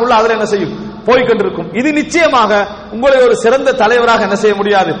 காலம் உள்ள அதுல என்ன செய்யும்? போய்கொண்டிருக்கும். இது நிச்சயமாக உங்களை ஒரு சிறந்த தலைவராக என்ன செய்ய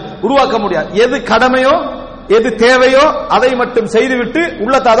முடியாது? உருவாக்க முடியாது. எது கடமையோ எது தேவையோ அதை மட்டும் செய்துவிட்டு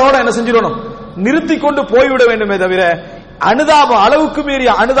உள்ளத்தை அதோட என்ன செஞ்சிடணும்? நிறுத்தி கொண்டு போய்விட வேண்டுமே தவிர அனுதாபம், அளவுக்கு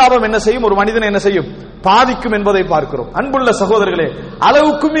மீறிய அனுதாபம் என்ன செய்யும்? ஒரு மனிதனை என்ன செய்யும்? பாதிக்கும் என்பதை பார்க்கிறோம். அன்புள்ள சகோதரர்களே,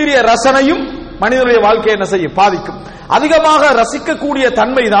 அளவுக்கு மீறிய ரசனையும் மனிதனுடைய வாழ்க்கையை என்ன செய்யும்? பாதிக்கும். அதிகமாக ரசிக்கக்கூடிய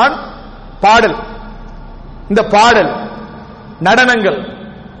தன்மைதான் பாடல். இந்த பாடல், நடனங்கள்,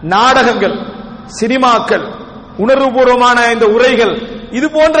 நாடகங்கள், சினிமாக்கள், உணர்வுபூர்வமான இந்த உரைகள், இது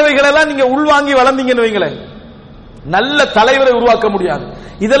போன்றவைகள் எல்லாம் நீங்க உள்வாங்கி வளர்ந்தீங்கன்னு வைங்களேன், நல்ல தலைவரை உருவாக்க முடியாது.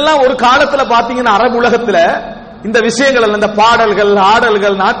 இதெல்லாம் ஒரு காலத்துல பாத்தீங்கன்னா அரபு உலகத்துல இந்த விஷயங்கள், இந்த பாடல்கள்,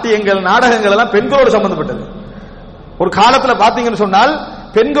 ஆடல்கள், நாட்டியங்கள், நாடகங்கள் எல்லாம் பெண்களோடு சம்பந்தப்பட்டது. ஒரு காலத்துல பாத்தீங்கன்னு சொன்னால்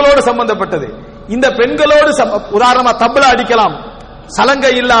பெண்களோடு சம்பந்தப்பட்டது. இந்த பெண்களோடு உதாரணமா தப்லா அடிக்கலாம்,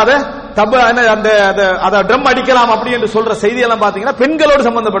 சலங்கை இல்லாத அந்த ட்ரம் அடிக்கலாம் அப்படி என்று சொல்ற செய்தி எல்லாம் பாத்தீங்கன்னா பெண்களோடு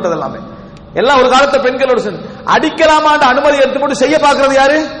சம்பந்தப்பட்டது எல்லாமே. எல்லாம் ஒரு காலத்தை பெண்களோடு அடிக்கலாமான்ற அனுமதி எடுத்துக்கொண்டு செய்ய பார்க்கிறது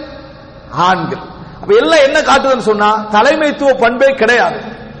யாரு? ஆண்கள். அப்ப எல்லாம் என்ன காட்டுதுன்னு சொன்னா தலைமைத்துவ பண்பே கிடையாது.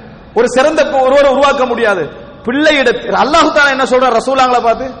 ஒரு சிறந்த ஒருவரை உருவாக்க முடியாது. பிள்ளையிடத்தில் அல்லாஹ் தஆலா என்ன சொல்றார் ரசூலுல்லாஹ்வை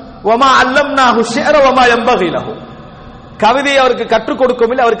பார்த்து, வமா அல்லம்னாஹு ஷிஅர வமா யம்பகி லஹு, கவிதையை அவருக்கு கற்றுக்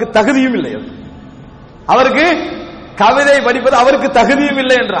கொடுக்கவும் இல்லை, அவருக்கு தகுதியும் இல்லை. அவருக்கு கவிதை படிப்பது அவருக்கு தகுதியும்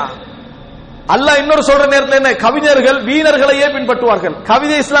இல்லை என்றான். அல்லாஹ் இன்னொரு சொல்ற நேரத்தில் என்ன, கவிஞர்கள் வீணர்களையே பின்பற்றுவார்கள்.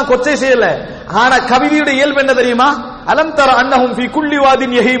 கவிதை இஸ்லாம் கொச்சை செய்யல, ஆனா கவிதையுடைய இயல்பு என்ன தெரியுமா? அலம் தர அன்னஹும் ஃபீ குல்லி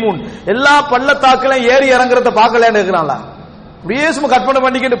வாதின் யஹீமூன், எல்லா பள்ளத்தாக்களையும் ஏறி இறங்குறத பார்க்கலன்னு இருக்கிறான்ல. அப்படியே சும்மா கற்பனை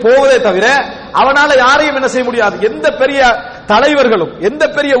பண்ணிக்கிட்டு போவதே தவிர அவனால யாரையும் என்ன செய்ய முடியாது. எந்த பெரிய தலைவர்களும் எந்த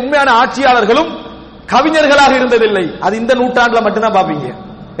பெரிய உண்மையான ஆட்சியாளர்களும் கவிஞர்களாக இருந்ததில்லை. அது இந்த நூற்றாண்டுல மட்டும்தான் பாப்பீங்க.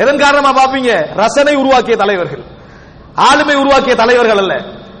 எதன் காரணமா பாப்பீங்க? ரசனை உருவாக்கிய தலைவர்கள், ஆளுமை உருவாக்கிய தலைவர்கள் அல்ல,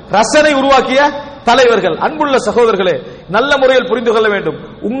 ரசனை உருவாக்கிய தலைவர்கள். அன்புள்ள சகோதரர்களே, நல்ல முறையில் புரிந்து கொள்ள வேண்டும்.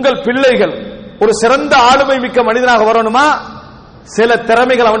 உங்கள் பிள்ளைகள் ஒரு சிறந்த ஆளுமை மிக்க மனிதனாக வரணுமா, சில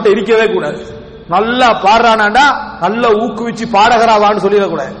திறமைகள் அவன்கிட்ட இருக்கவே கூடாது. நல்லா பாடுறானாண்டா நல்லா ஊக்குவிச்சு பாடகராவான்னு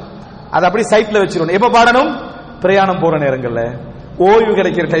சொல்லிடக்கூடாது. அது அப்படி சைட்ல வச்சிடணும். எப்ப பாடணும்? பிரயாணம் போற நேரங்கள்ல, ஓய்வு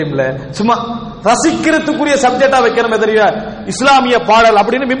கிடைக்கிற டைம்ல, சும்மா ரசிக்கிறதுக்குரிய சப்ஜெக்டா வைக்கணும். தெரியுமா? இஸ்லாமிய பாடல்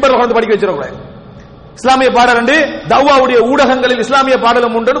அப்படின்னு மிம்பர் உட்கார்ந்து படிக்க வச்சிடக்கூடாது. இஸ்லாமிய பாடல் ரெண்டு தவ்வாவுடைய ஊடகங்களில் இஸ்லாமிய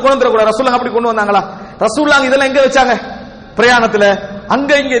பாடலும் உண்டு கொண்டு வந்துடக்கூடாது. ரசூலுல்லாஹ் அப்படி கொண்டு வந்தாங்களா? ரசூலுல்லாஹ் இதெல்லாம் எங்க வச்சாங்க? பிரயாணத்துல,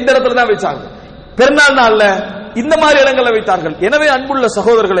 அங்க இங்க எந்த இடத்துல தான் வச்சாங்க? பெருநாள் நாள்ல இந்த மாதிரி இடங்கள்ல வைத்தார்கள். எனவே அன்புள்ள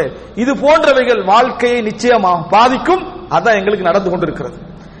சகோதரர்களே, இது போன்றவைகள் வாழ்க்கையை நிச்சயமாக பாதிக்கும். அதான் எங்களுக்கு நடந்து கொண்டிருக்கிறது.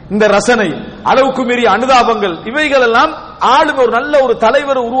 இந்த ரசனை, அளவுக்கு மீறிய அனுதாபங்கள், இவைகள் எல்லாம் ஆளுமை ஒரு நல்ல ஒரு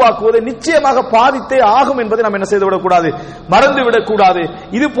தலைவர் உருவாக்குவதை நிச்சயமாக பாதித்தே ஆகும் என்பதை நாம் என்ன செய்துவிடக் கூடாது, மறந்து விடக்கூடாது.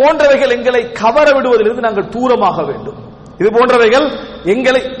 இது போன்றவைகள் எங்களை கவர விடுவதிலிருந்து நாங்கள் தூரமாக வேண்டும். இது போன்றவைகள்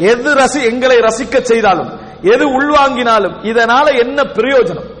எங்களை ரசிக்க செய்தாலும், எது உள்வாங்கினாலும் இதனால என்ன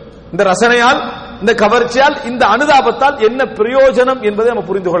பிரயோஜனம்? இந்த ரசனையால், இந்த கவர்ச்சியால், இந்த அனுதாபத்தால் என்ன பிரயோஜனம் என்பதை நம்ம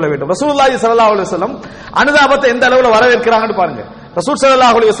புரிந்து கொள்ள வேண்டும். ரசூலுல்லாஹி ஸல்லல்லாஹு அலைஹி வஸல்லம் அனுதாபத்தை எந்த அளவுல வரவேற்கிறாங்கன்னு பாருங்க. ரசூல்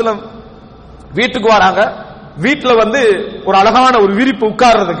ஸல்லல்லாஹு அலைஹி வஸல்லம் வீட்டுக்கு வராங்க. வீட்டுல ஒரு அழகான ஒரு விரிப்பு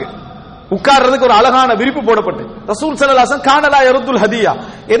உட்கார்றதுக்கு ஒரு அழகான விரிப்பு போடப்பட்டு, ரசூல் ஸல்லல்லாஹு அலைஹி வஸல்லம் கானலா யருதுல் ஹதியா,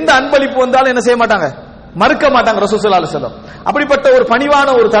 எந்த அன்பளிப்பு வந்தாலும் என்ன செய்ய மாட்டாங்க, மறுக்க மாட்டாங்க ரசூல் ஸல்லல்லாஹு அலைஹி வஸல்லம். அப்படிப்பட்ட ஒரு பணிவான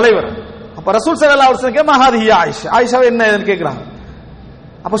ஒரு தலைவர். அப்ப ரசூல் ஸல்லல்லாஹு அலைஹி வஸல்லம் மஹாதிஹி ஆயிஷா, ஆயிஷாவை என்ன கேக்குறாங்க.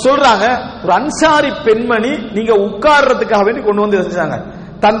 அப்ப சொல்றாங்க, ஒரு அன்சாரி பெண்மணி நீங்க உட்கார்றதுக்காக வேண்டி கொண்டு வந்து செஞ்சாங்க,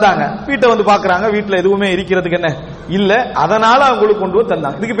 தந்தாங்க. வீட்டை பாக்குறாங்க, வீட்டுல எதுவுமே இருக்கிறதுக்கு என்ன இல்ல, அதனால அவங்களுக்கு கொண்டு வந்து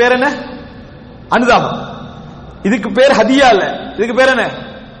தந்தாங்க. இதுக்கு பேர் என்ன? அனுதாபம். இதுக்கு பேர் ஹதியா இல்ல, இதுக்கு பேர் என்ன?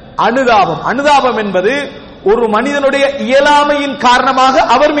 அனுதாபம். அனுதாபம் என்பது ஒரு மனிதனுடைய இயலாமையின் காரணமாக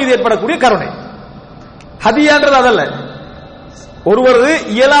அவர் மீது ஏற்படக்கூடிய கருணை. ஹதியான்றது அதல்ல. ஒருவரது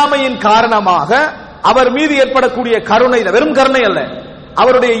இயலாமையின் காரணமாக அவர் மீது ஏற்படக்கூடிய கருணை, வெறும் கருணை அல்ல,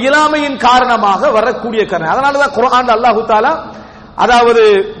 அவருடைய இயலாமையின் காரணமாக வரக்கூடிய கருணை. அதனாலதான் குர்ஆன்ல அல்லாஹ் தஆலா, அதாவது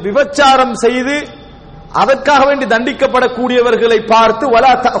விபச்சாரம் செய்து அதற்காக வேண்டி தண்டிக்கப்படக்கூடியவர்களை பார்த்து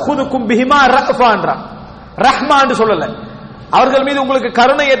வலா தஅஹுதுகும் பிஹிமா ரஃபா என்றான். ரஹ்மா என்று சொல்லல, அவர்கள் மீது உங்களுக்கு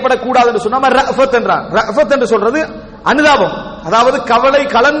கருணை ஏற்படக்கூடாது என்று சொன்னாம ரஃபத் என்றான். ரஃபத் என்று சொல்றது அனுதாபம், அதாவது கவலை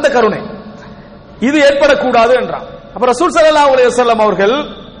கலந்த கருணை, இது ஏற்படக்கூடாது என்றான். அப்ப ரசூல் ஸல்லல்லாஹு அலைஹி வஸல்லம் அவர்கள்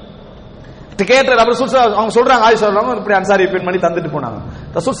கேட்ட அவங்க சொல்றாங்க, ஆயிஷா இப்படி அன்சாரி பெண்மணி தந்துட்டு போனாங்க.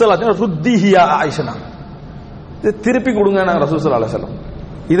 ரசூல் ஸல்லல்லாஹு அலைஹி வஸல்லம் ருத்திஹியா ஆயிஷா, இதை திருப்பி கொடுங்க ரசூல் ஸல்லல்லாஹு அலைஹி வஸல்லம்,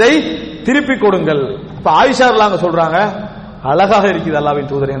 இதை திருப்பி கொடுங்கள். இப்ப ஆயிஷா சொல்றாங்க, அழகாக இருக்குது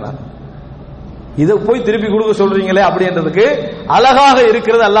அல்லாஹ்வின் தூதரே, இதை போய் திருப்பி கொடுக்க சொல்றீங்களே அப்படின்றதுக்கு அழகாக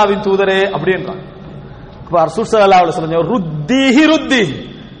இருக்கிறது அல்லாஹ்வின் தூதரே அப்படின்றாங்க. அப்ப ரசூல் ஸல்லல்லாஹு அலைஹி வஸல்லம் ருத்தி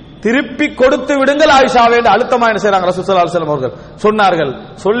திருப்பி கொடுத்து விடுங்கள் ஆயிஷாவே என்று அழுத்தமா என்ன செய்றாங்க ரசூல் ஸல்லல்லாஹு அலைஹி வஸல்லம் அவர்கள் சொன்னார்கள்.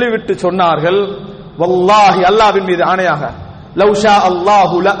 சொல்லிவிட்டு சொன்னார்கள், வல்லாஹி அல்லாஹ்வின் மீது ஆணையாக, லவ் ஷா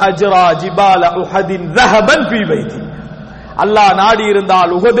அல்லாஹு லஅஜ்ரா ஜிபால உஹதின் ذهبا في பைதி, அல்லாஹ் நாடி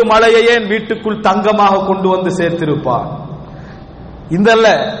இருந்தால் உஹது மலையை என் வீட்டுக்குள் தங்கமாக கொண்டு வந்து சேர்த்திருப்பார். இந்த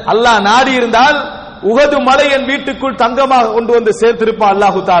அல்லாஹ் நாடி இருந்தால் உஹது மலை என் வீட்டுக்குள் தங்கமாக கொண்டு வந்து சேர்த்திருப்பான்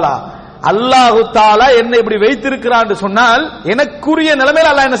அல்லாஹு தஆலா. அல்லாஹு தஆலா என்னை இப்படி வைத்திருக்கிறான் என்று சொன்னால் எனக்குரிய நிலைமையில்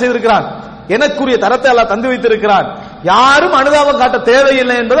அல்லாஹ் என்ன செய்திருக்கிறான், எனக்குரிய தரத்தை அல்லாஹ் தந்து வைத்திருக்கிறான். யாரும் அனுதாபம் காட்ட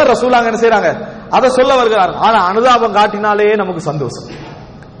தேவையில்லை என்பதை ரசூலுல்லாஹ் என்ன செய்றாங்க, அதை சொல்ல வருகிறார். ஆனா அனுதாபம் காட்டினாலே நமக்கு சந்தோஷம்.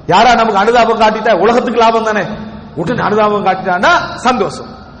 யாரா நமக்கு அனுதாபம் காட்டிட்டா உலகத்துக்கு லாபம் தானே, உடனே அனுதாபம் காட்டிட்டான்னா சந்தோஷம்.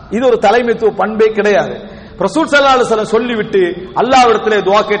 இது ஒரு தலைமைத்துவ பண்பே கிடையாது. ரசூல் ஸல்லல்லாஹு அலைஹி வஸல்லம் சொல்லிவிட்டு அல்லாஹ்விடத்திலே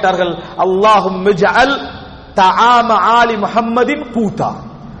துஆ கேட்டார்கள், அல்லாஹும்ம ஜஅல் தஆம ஆலி முஹம்மதின் கூதா,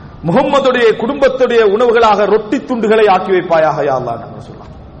 முஹம்மதுடைய குடும்பத்துடைய உணவுகளாக ரொட்டி துண்டுகளை ஆக்கி வைப்பாயாக யா அல்லாஹ். நம்ம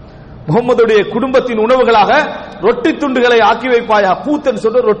சொல்லலாம், முகமதுடைய குடும்பத்தின் உணவுகளாக ரொட்டி துண்டுகளை ஆக்கி வைப்பாயா, பூத்தன்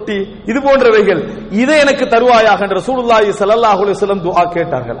சொல்ற ரொட்டி இது போன்றவைகள், இதை எனக்கு தருவாயாக என்று ரசூலுல்லாஹி ஸல்லல்லாஹு அலைஹி வஸல்லம் துஆ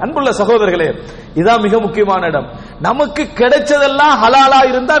கேட்டார்கள். அன்புள்ள சகோதரர்களே, இதான் மிக முக்கியமான இடம். நமக்கு கிடைச்சதெல்லாம் ஹலாலா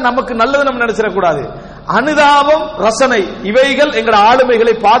இருந்தா நமக்கு நல்லது நம்ம நினைச்சிடக் கூடாது. அனுதாபம், ரசனை, இவைகள் எங்கள்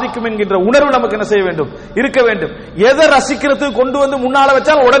ஆளுமைகளை பாதிக்கும் என்கின்ற உணர்வு நமக்கு என்ன செய்ய வேண்டும், இருக்க வேண்டும். எதை ரசிக்கிறதுக்கு கொண்டு வந்து முன்னால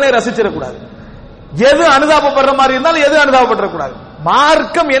வச்சால் உடனே ரசிச்சிடக்கூடாது. எது அனுதாபப்படுற மாதிரி இருந்தாலும் எது அனுதாபப்படக்கூடாது.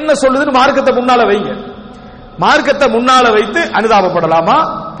 மார்க்கம் என்ன சொல்லுதுன்னு மார்க்கத்தை முன்னால வைங்க. மார்க்கத்தை முன்னால வைத்து அனுதாபப்படலாமா,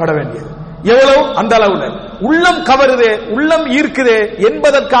 பட வேண்டியது எவ்வளவு அந்த அளவுல. உள்ளம் கவருதே, உள்ளம் ஈர்க்குதே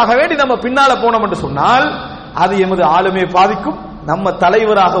என்பதற்காக வேண்டி நம்ம பின்னால போனோம் என்று சொன்னால் அது எமது ஆளுமையை பாதிக்கும், நம்ம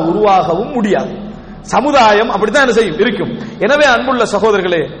தலைவராக உருவாகவும் முடியாது. சமுதாயம் அப்படித்தான் என்ன செய்யும், இருக்கும். எனவே அன்புள்ள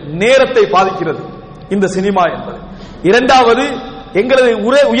சகோதரர்களே, நேரத்தை பாதிக்கிறது இந்த சினிமா என்பது. இரண்டாவது, எங்களது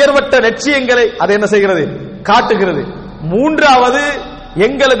உயர்வற்ற லட்சியங்களை அதை என்ன செய்கிறது, காட்டுகிறது. மூன்றாவது,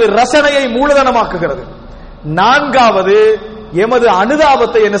 எங்களது ரசனையை மூலதனமாக்குகிறது. நான்காவது, எமது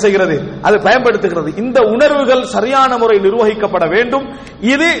அனுதாபத்தை என்ன செய்கிறது, அது பயன்படுத்துகிறது. இந்த உணர்வுகள் சரியான முறையில் நிர்வகிக்கப்பட வேண்டும்.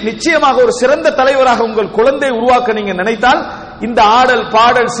 இது நிச்சயமாக ஒரு சிறந்த தலைவராக உங்கள் குழந்தை உருவாக்க நீங்க நினைத்தால் இந்த ஆடல்,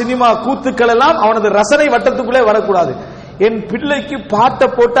 பாடல், சினிமா, கூத்துக்கள் எல்லாம் அவனது ரசனை வட்டத்துக்குள்ளே வரக்கூடாது. என் பிள்ளைக்கு பாட்டை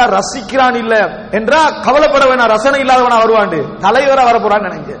போட்டா ரசிக்கிறான் இல்ல என்றா கவலைப்பட வேணாம், ரசனை இல்லாதவனா வருவான், தலைவரா வரப்போறான்னு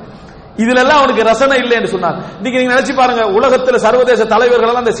நினைங்க. இதுல எல்லாம் அவனுக்கு ரசனை இல்லை என்று சொன்னார். இன்னைக்கு நீங்க நினைச்சு பாருங்க, உலகத்துல சர்வதேச தலைவர்கள்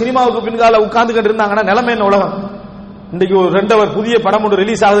எல்லாம் அந்த சினிமாவுக்கு பின்கால உட்கார்ந்துகிட்டு இருந்தாங்கன்னா நிலைமை என்ன உலகம். இன்னைக்கு ஒரு 2 hour புதிய படம் ஒன்று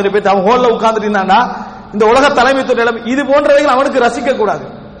ரிலீஸ் ஆகுது, போய் அவன் ஹோல்ல உட்கார்ந்துட்டு இருந்தான்னா இந்த உலக தலைமைத்துவ நிலைமை. இது போன்றவைகள் அவனுக்கு ரசிக்க கூடாது.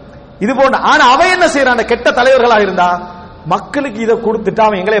 இது போன்ற, ஆனா அவன் என்ன செய்யறான், கெட்ட தலைவர்களா இருந்தா மக்களுக்கு இதை கொடுத்துட்டா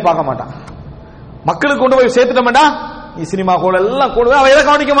அவன் எங்களே பார்க்க மாட்டான். மக்களுக்கு கொண்டு போய் சேர்த்துட்டோம்டா நீ சினிமா ஹோல் எல்லாம் கொண்டு அவன் எதை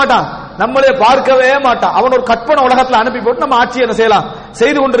கவனிக்க மாட்டான், நம்மளே பார்க்கவே மாட்டான். அவன் ஒரு கற்பனை உலகத்துல அனுப்பி போட்டு நம்ம ஆட்சி என்ன செய்யலாம்,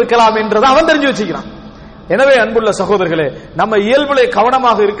 செய்து கொண்டிருக்கலாம் என்றதை அவன் தெரிஞ்சு வச்சுக்கிறான். எனவே அன்புள்ள சகோதரர்களே, நம்ம இயல்புலே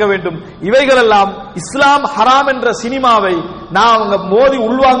கவனமாக இருக்க வேண்டும். இவைகளெல்லாம் இஸ்லாம் ஹராம் என்ற சினிமாவை நாம் மோதி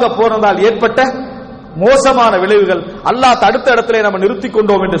உள்வாங்க போனதால் ஏற்பட்ட மோசமான விளைவுகள். அல்லாஹ் தடுத்த இடத்திலே நம்ம நிறுத்தி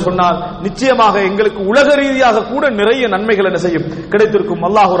கொண்டோம் என்று சொன்னால் நிச்சயமாக எங்களுக்கு உலக ரீதியாக கூட நிறைய நன்மைகள் என்ன செய்யும், கிடைத்திருக்கும்.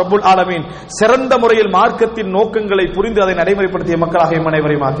 அல்லாஹ் ரப்புல் ஆலமீன் சிறந்த முறையில் மார்க்கத்தின் நோக்கங்களை புரிந்து அதை நடைமுறைப்படுத்திய மக்களாக எம்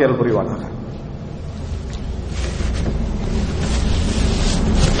அனைவரையும் ஆக்கி அருள் புரிவானாக.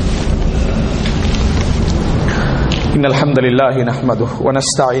 إن الحمد لله نحمده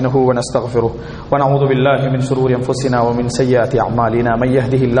ونستعينه ونستغفره ونعوذ بالله من شرور أنفسنا ومن سيئات أعمالنا من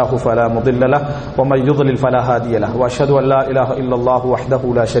يهده الله فلا مضل له ومن يضلل فلا هادي له وأشهد أن لا إله إلا الله وحده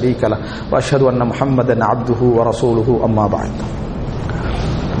لا شريك له وأشهد أن محمدا عبده ورسوله أما بعد.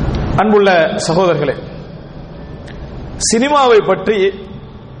 அன்புள்ள சகோதரர்களே, சினிமாவை பற்றி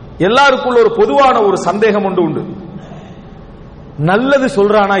எல்லாருக்குள்ள ஒரு பொதுவான ஒரு சந்தேகம் உண்டு. நல்லது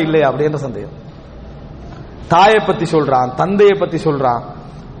சொல்றானா இல்லையா அப்படின்ற சந்தேகம். தாயை பத்தி சொல்றான், தந்தையை பத்தி சொல்றான்,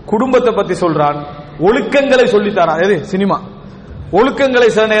 குடும்பத்தை பத்தி சொல்றான், ஒழுக்கங்களை சொல்லித்தரான். எது சினிமா ஒழுக்கங்களை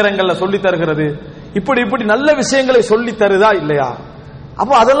சில நேரங்களில் சொல்லி தருகிறது. இப்படி நல்ல விஷயங்களை சொல்லி தருதா இல்லையா?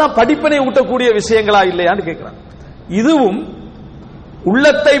 அப்போ அதெல்லாம் படிப்பினை ஊட்டக்கூடிய விஷயங்களா இல்லையான்னு கேட்கிறான். இதுவும்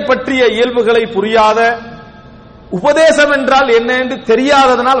உள்ளத்தை பற்றிய இயல்புகளை புரியாத, உபதேசம் என்றால் என்ன என்று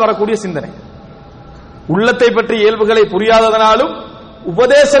தெரியாததனால் வரக்கூடிய சிந்தனை. உள்ளத்தை பற்றிய இயல்புகளை புரியாததனாலும்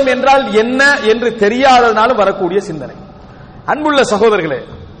உபதேசம் என்றால் என்ன என்று தெரியாததனாலும் வரக்கூடிய சிந்தனை. அன்புள்ள சகோதரர்களே,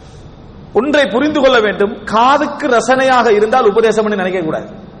 ஒன்றை புரிந்து கொள்ள வேண்டும். காதுக்கு ரசனையாக இருந்தால் உபதேசம் நினைக்க கூடாது.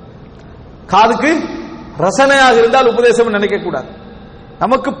 காதுக்கு ரசனையாக இருந்தால் உபதேசம் நினைக்க கூடாது.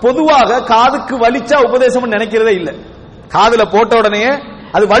 நமக்கு பொதுவாக காதுக்கு வலிச்சா உபதேசம் நினைக்கிறதே இல்லை. காதுல போட்ட உடனே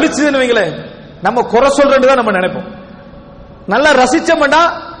அது வலிச்சுன்னு வைங்களேன், நம்ம குறை சொல்றேன்னு தான் நம்ம நினைப்போம். நல்லா ரசிச்சோம்னா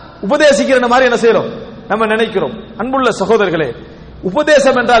உபதேசிக்கிற மாதிரி என்ன செய்யறோம், நம்ம நினைக்கிறோம். அன்புள்ள சகோதரர்களே,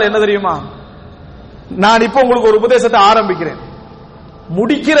 உபதேசம் என்றால் என்ன தெரியுமா? நான் இப்ப உங்களுக்கு ஒரு உபதேசத்தை ஆரம்பிக்கிறேன்,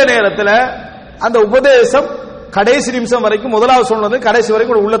 முடிக்கிற நேரத்தில் அந்த உபதேசம் கடைசி நிமிஷம் வரைக்கும், முதலாவது சொன்னது கடைசி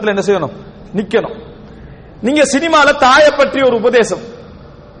வரைக்கும் ஒரு உள்ளத்துல என்ன செய்யணும், நிக்கணும். நீங்க சினிமால தாயை பற்றி ஒரு உபதேசம்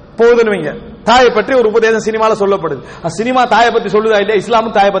போகுதுன்னு வைங்க, தாயை பற்றி ஒரு உபதேசம் சினிமால சொல்லப்படுது. சினிமா தாயை பத்தி சொல்லுதா இல்லையா?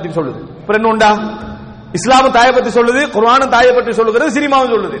 இஸ்லாமும் தாயை பத்தி சொல்லுது. என்ன உண்டா? இஸ்லாமும் தாயை பத்தி சொல்லுது, குர்ஆனும் தாயை பற்றி சொல்லுகிறது,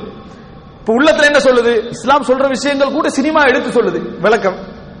 சினிமாவும் சொல்லுது. இப்ப உள்ளத்துல என்ன சொல்லுது? இஸ்லாம் சொல்ற விஷயங்கள் கூட சினிமா எடுத்து சொல்லுது. விளக்கம்,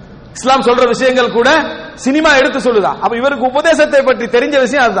 இஸ்லாம் சொல்ற விஷயங்கள் கூட சினிமா எடுத்து சொல்லுதா? அப்ப இவருக்கு உபதேசத்தை பற்றி தெரிஞ்ச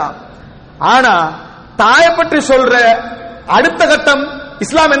விஷயம் அதுதான். ஆனா தாயை பற்றி சொல்ற அடுத்த கட்டம்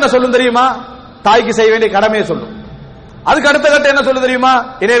இஸ்லாம் என்ன சொல்லும் தெரியுமா? தாய்க்கு செய்ய வேண்டிய கடமையை சொல்லும். அதுக்கு அடுத்த கட்டம் என்ன சொல்லு தெரியுமா?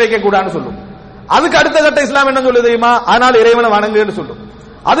 இணை வைக்க கூடாதுன்னு சொல்லும். அதுக்கு அடுத்த கட்டம் இஸ்லாம் என்ன சொல்லு தெரியுமா? அதனால இறைவனை வணங்குன்னு சொல்லும்.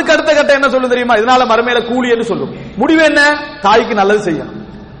 அதுக்கு அடுத்த கட்டம் என்ன சொல்லு தெரியுமா? இதனால மறுமையில கூலி என்று சொல்லும். முடிவு என்ன? தாய்க்கு நல்லது செய்யணும்.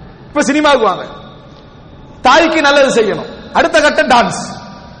 இப்ப சினிமாவுக்கு வாங்க, தாய்க்கு நல்லது செய்யணும். அடுத்த கட்டம் டான்ஸ்.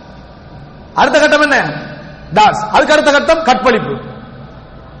 அடுத்த கட்டம் என்ன? டான்ஸ். அதுக்கு அடுத்த கட்டம் கற்பழிப்பு.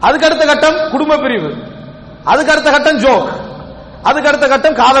 அதுக்கு அடுத்த கட்டம் குடும்ப பிரிவு, அதுக்கு அடுத்த கட்டம் ஜோக், அதுக்கு அடுத்த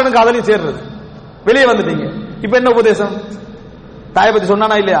கட்டம் காதலனும் காதலையும் சேர்றது. வெளியே வந்துட்டீங்க. இப்ப என்ன உபதேசம்? தாயை பத்தி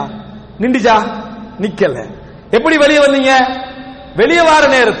சொன்னானா இல்லையா? நின்றுச்சா? நிக்கல. எப்படி வெளியே வந்தீங்க? வெளியே வார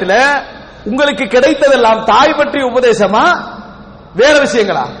நேரத்தில் உங்களுக்கு கிடைத்ததெல்லாம் தாய் பற்றிய உபதேசமா வேற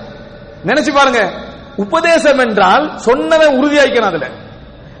விஷயங்களா? நினைச்சு பாருங்க. உபதேசம் என்றால் சொன்னவன் உறுதியாய்க்கணும். அதுல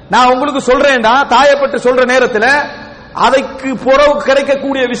நான் உங்களுக்கு சொல்றேன்டா, தாயை பற்றி சொல்ற நேரத்தில் அதற்கு புறவு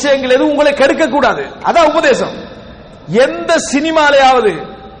கிடைக்கக்கூடிய விஷயங்கள் எதுவும் உங்களை கெடுக்க கூடாது. அதான் உபதேசம். எந்த சினிமாலையாவது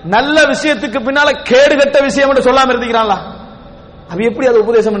நல்ல விஷயத்துக்கு பின்னால கேடுகட்ட விஷயம் என்று சொல்லாம இருந்தீங்களா? அது எப்படி அது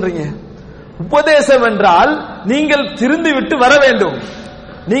உபதேசம் என்றீங்க? உபதேசம் என்றால் நீங்கள் திருந்து விட்டு வர வேண்டும்,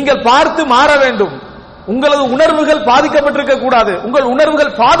 நீங்கள் பார்த்து மாற வேண்டும், உங்களது உணர்வுகள் பாதிக்கப்பட்டிருக்க கூடாது, உங்கள்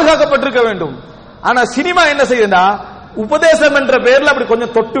உணர்வுகள் பாதுகாக்கப்பட்டிருக்க வேண்டும். ஆனா சினிமா என்ன செய்யுதுன்னா, உபதேசம் என்ற பெயர்ல அப்படி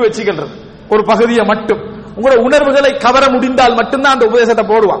கொஞ்சம் தொட்டு வச்சுக்கிறது, ஒரு பகுதியை மட்டும். உங்களோட உணர்வுகளை கவர முடிந்தால் மட்டும்தான் அந்த உபதேசத்தை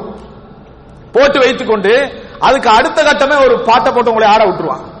போடுவான். போட்டு வைத்துக் கொண்டு அதுக்கு அடுத்த கட்டமே ஒரு பாட்டை போட்டு உங்களை ஆட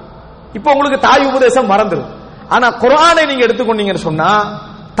விட்டுருவான். இப்ப உங்களுக்கு தாய் உபதேசம் மறந்துடும். ஆனா குர்ஆனை நீங்க எடுத்துக்கொண்டீங்கன்னு சொன்னா,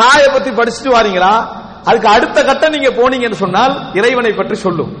 தாயை பத்தி படிச்சுட்டு வாரீங்களா, அதுக்கு அடுத்த கட்டம் நீங்க போனீங்கன்னு சொன்னால் இறைவனை பற்றி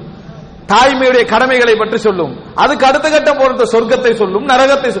சொல்லும், தாய்மையுடைய கடமைகளை பற்றி சொல்லும், அதுக்கு அடுத்த கட்டம் போற சொர்க்கத்தை சொல்லும்,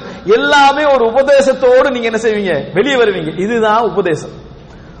 நரகத்தை சொல்லும். எல்லாமே ஒரு உபதேசத்தோடு நீங்க என்ன செய்வீங்க? வெளியே வருவீங்க. இதுதான் உபதேசம்.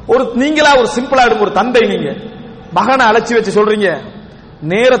 ஒரு நீங்களா ஒரு சிம்பிளா இருக்கும் ஒரு தந்தை, நீங்க மகனை அழைச்சி வச்சு சொல்றீங்க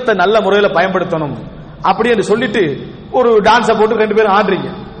நேரத்தை நல்ல முறையில் பயன்படுத்தணும் அப்படி என்று சொல்லிட்டு ஒரு டான்ஸை போட்டு ரெண்டு பேரும் ஆடுறீங்க.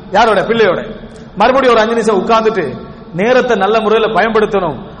 யாரோட? பிள்ளையோட. மறுபடியும் ஒரு 5 நிமிஷம் உட்கார்ந்துட்டு நேரத்தை நல்ல முறையில்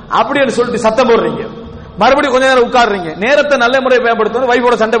பயன்படுத்தணும் அப்படின்னு சொல்லிட்டு சத்தம் போடுறீங்க. மறுபடியும் கொஞ்ச நேரம் உட்காடுறீங்க, நேரத்தை நல்ல முறையை பயன்படுத்தணும்,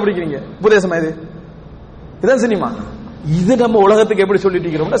 வைஃபோட சண்டை பிடிக்கிறீங்க. உபதேசமா இது? இதான் சினிமா. இது நம்ம உலகத்துக்கு எப்படி சொல்லிட்டு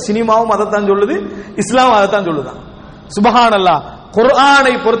இருக்கிறோம்னா, சினிமாவும் அதைத்தான் சொல்லுது, இஸ்லாமும் அதைத்தான் சொல்லுதான். சுப்ஹானல்லாஹ்.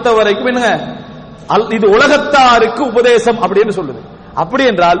 குர்ஆனை பொறுத்த வரைக்கும் என்னங்க, இது உலகத்தாருக்கு உபதேசம் அப்படின்னு சொல்லுது. அப்படி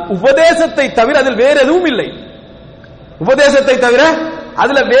என்றால் உபதேசத்தை தவிர அதில் வேற எதுவும் இல்லை. உபதேசத்தை தவிர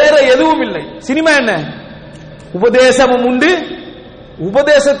அதுல வேற எதுவும் இல்லை. சினிமா என்ன? உபதேசமும் உண்டு,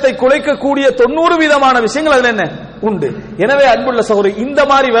 உபதேசத்தை குலைக்கக்கூடிய 90 விதமான விஷயங்கள் அதுல என்ன உண்டு. எனவே அன்புள்ள சகோதரி, இந்த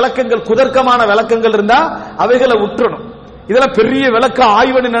மாதிரி விளக்கங்கள், குதர்க்கமான விளக்கங்கள் இருந்தா அவைகளை உற்றணும். இதெல்லாம் பெரிய விளக்க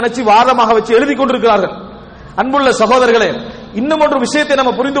ஆய்வுன்னு நினைச்சு வாதமாக வச்சு எழுதி கொண்டிருக்கிறார்கள். அன்புள்ள சகோதரர்களே, இன்னும் ஒரு விஷயத்தை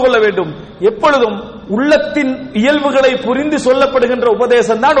நம்ம புரிந்து கொள்ள வேண்டும். எப்பொழுதும் உள்ளத்தின் இயல்புகளை புரிந்து சொல்லப்படுகின்ற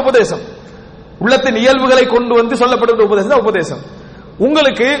உபதேசம் தான் உபதேசம். உள்ளத்தின் இயல்புகளை கொண்டு வந்து சொல்லப்படுகின்ற உபதேசம் தான் உபதேசம்.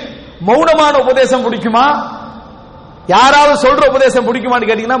 உங்களுக்கு மௌனமான உபதேசம் பிடிக்குமா, யாராவது சொல்ற உபதேசம் பிடிக்குமான்னு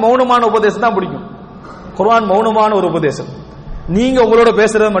கேட்டீங்கன்னா மௌனமான உபதேசம் தான் பிடிக்கும். குர்ஆன் மௌனமான ஒரு உபதேசம். நீங்க உங்களோட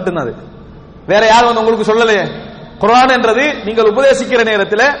பேசுறது மட்டும்தான் அது. வேற யாரும் வந்து உங்களுக்கு சொல்லலையே. குர்ஆன் என்றது நீங்கள் உபதேசிக்கிற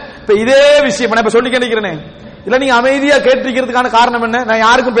நேரத்தில் இப்ப இதே விஷயம் நான் இப்ப சொல்லி கேட்கிறேனே, இல்ல நீங்க அமைதியா கேட்டிருக்கிறதுக்கான காரணம் என்ன? நான்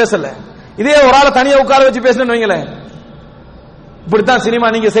யாருக்கும் பேசல. இதே ஒரு ஆளை தனியா உட்கார வச்சு பேசணும்னு வைங்களேன், இப்படித்தான் சினிமா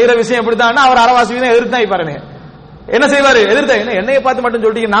நீங்க செய்யற விஷயம் இப்படித்தான், அவர் அரவாசி எதிர்த்தான் பாருங்க. என்ன செய்வாரு? எதிர்த்தா என்னைய பார்த்து மட்டும்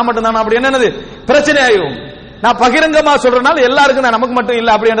சொல்லிட்டீங்க, நான் மட்டும் தானே அப்படி என்னது பிரச்சனை ஆயிரும். நான் பகிரங்கமா சொல்றதுனால எல்லாருக்கும் தான், நமக்கு மட்டும் இல்ல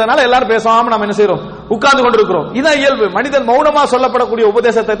அப்படின்றதுனால எல்லாரும் பேசாம நம்ம என்ன செய்யறோம்? உட்கார்ந்து கொண்டிருக்கிறோம். இதான் இயல்பு. மனிதன் மௌனமா சொல்லப்படக்கூடிய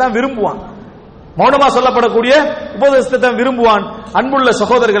உபதேசத்தை தான் விரும்புவான். மௌனமா சொல்லப்படக்கூடிய உபதேசத்தை தான் விரும்புவான். அன்புள்ள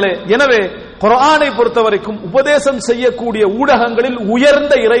சகோதரர்களே, எனவே குர்ஆனை பொறுத்தவரைக்கும் உபதேசம் செய்யக்கூடிய ஊடகங்களில்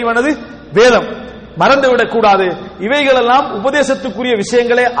உயர்ந்த இறைவனது வேதம். மறந்துவிடக் கூடாது. இவைகளெல்லாம் உபதேசத்துக்குரிய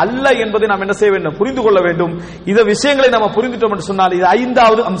விஷயங்களே அல்ல என்பதை நாம் என்ன செய்ய வேண்டும்? புரிந்து கொள்ள வேண்டும். இந்த விஷயங்களை நம்ம புரிந்துட்டோம் என்று சொன்னால் இது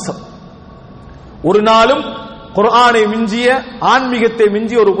 5வது அம்சம். ஒரு நாளும் குர்ஆனை மிஞ்சிய, ஆன்மீகத்தை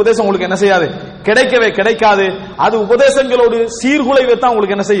மிஞ்சிய ஒரு உபதேசம் உங்களுக்கு என்ன செய்யாது? கிடைக்கவே கிடைக்காது. அது உபதேசங்களோடு சீர்குலைவை தான்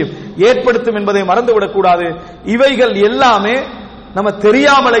உங்களுக்கு என்ன செய்யும்? ஏற்படுத்தும் என்பதை மறந்துவிடக் கூடாது. இவைகள் எல்லாமே நம்ம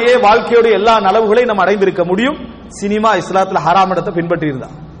தெரியாமலேயே வாழ்க்கையோட எல்லா நலவுகளையும் நம்ம அடைந்திருக்க முடியும். சினிமா இஸ்லாத்துல ஹராம் இடத்தை பின்பற்றி இருந்தா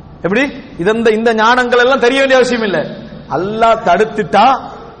எப்படி? இந்த ஞானங்கள் எல்லாம் தெரிய வேண்டிய அவசியம் இல்லை. அல்லாஹ் தடுத்துட்டா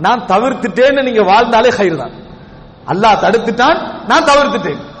நான் தவிர்த்துட்டேன்னு நீங்க வாழ்ந்தாலே கயிறு தான். அல்லாஹ் தடுத்துட்டான், நான்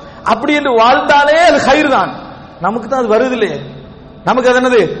தவிர்த்துட்டேன் அப்படி என்று வாழ்ந்தாலே அது கயிறு தான். நமக்கு தான் அது வருது இல்லையே. நமக்கு அது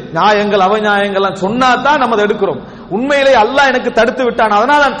என்னது? நியாயங்கள் அவநியாயங்கள் சொன்னா தான் நம்ம அதை எடுக்கிறோம். உண்மையிலே அல்லாஹ் எனக்கு தடுத்து விட்டான்,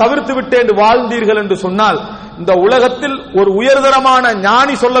 அதனால் நான் தவிர்த்து விட்டேன் என்று வாழ்ந்தீர்கள் என்று சொன்னால், இந்த உலகத்தில் ஒரு உயர்தரமான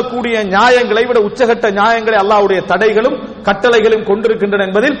ஞானி சொல்லக்கூடிய நியாயங்களை விட உச்சகட்ட நியாயங்களை அல்லாஹ்வுடைய தடைகளும் கட்டளைகளும் கொண்டிருக்கின்றன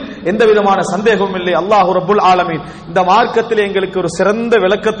என்பதில் எந்த விதமான சந்தேகமும் இல்லை. அல்லாஹ் ரப்புல் ஆலமீன் இந்த மார்க்கத்தில் எங்களுக்கு ஒரு சிறந்த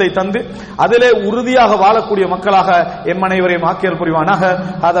விளக்கத்தை தந்து அதிலே உறுதியாக வாழக்கூடிய மக்களாக எம் அனைவரையும் ஆக்கியல் புரிவானாக.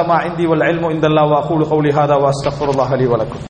 ஹதா மா இந்தி வல் இல்மு இந்தல்லாஹ் வ அகூலு கௌலி ஹதா வ அஸ்தக்ஃபிருல்லாஹ் லி வ லக்கும்.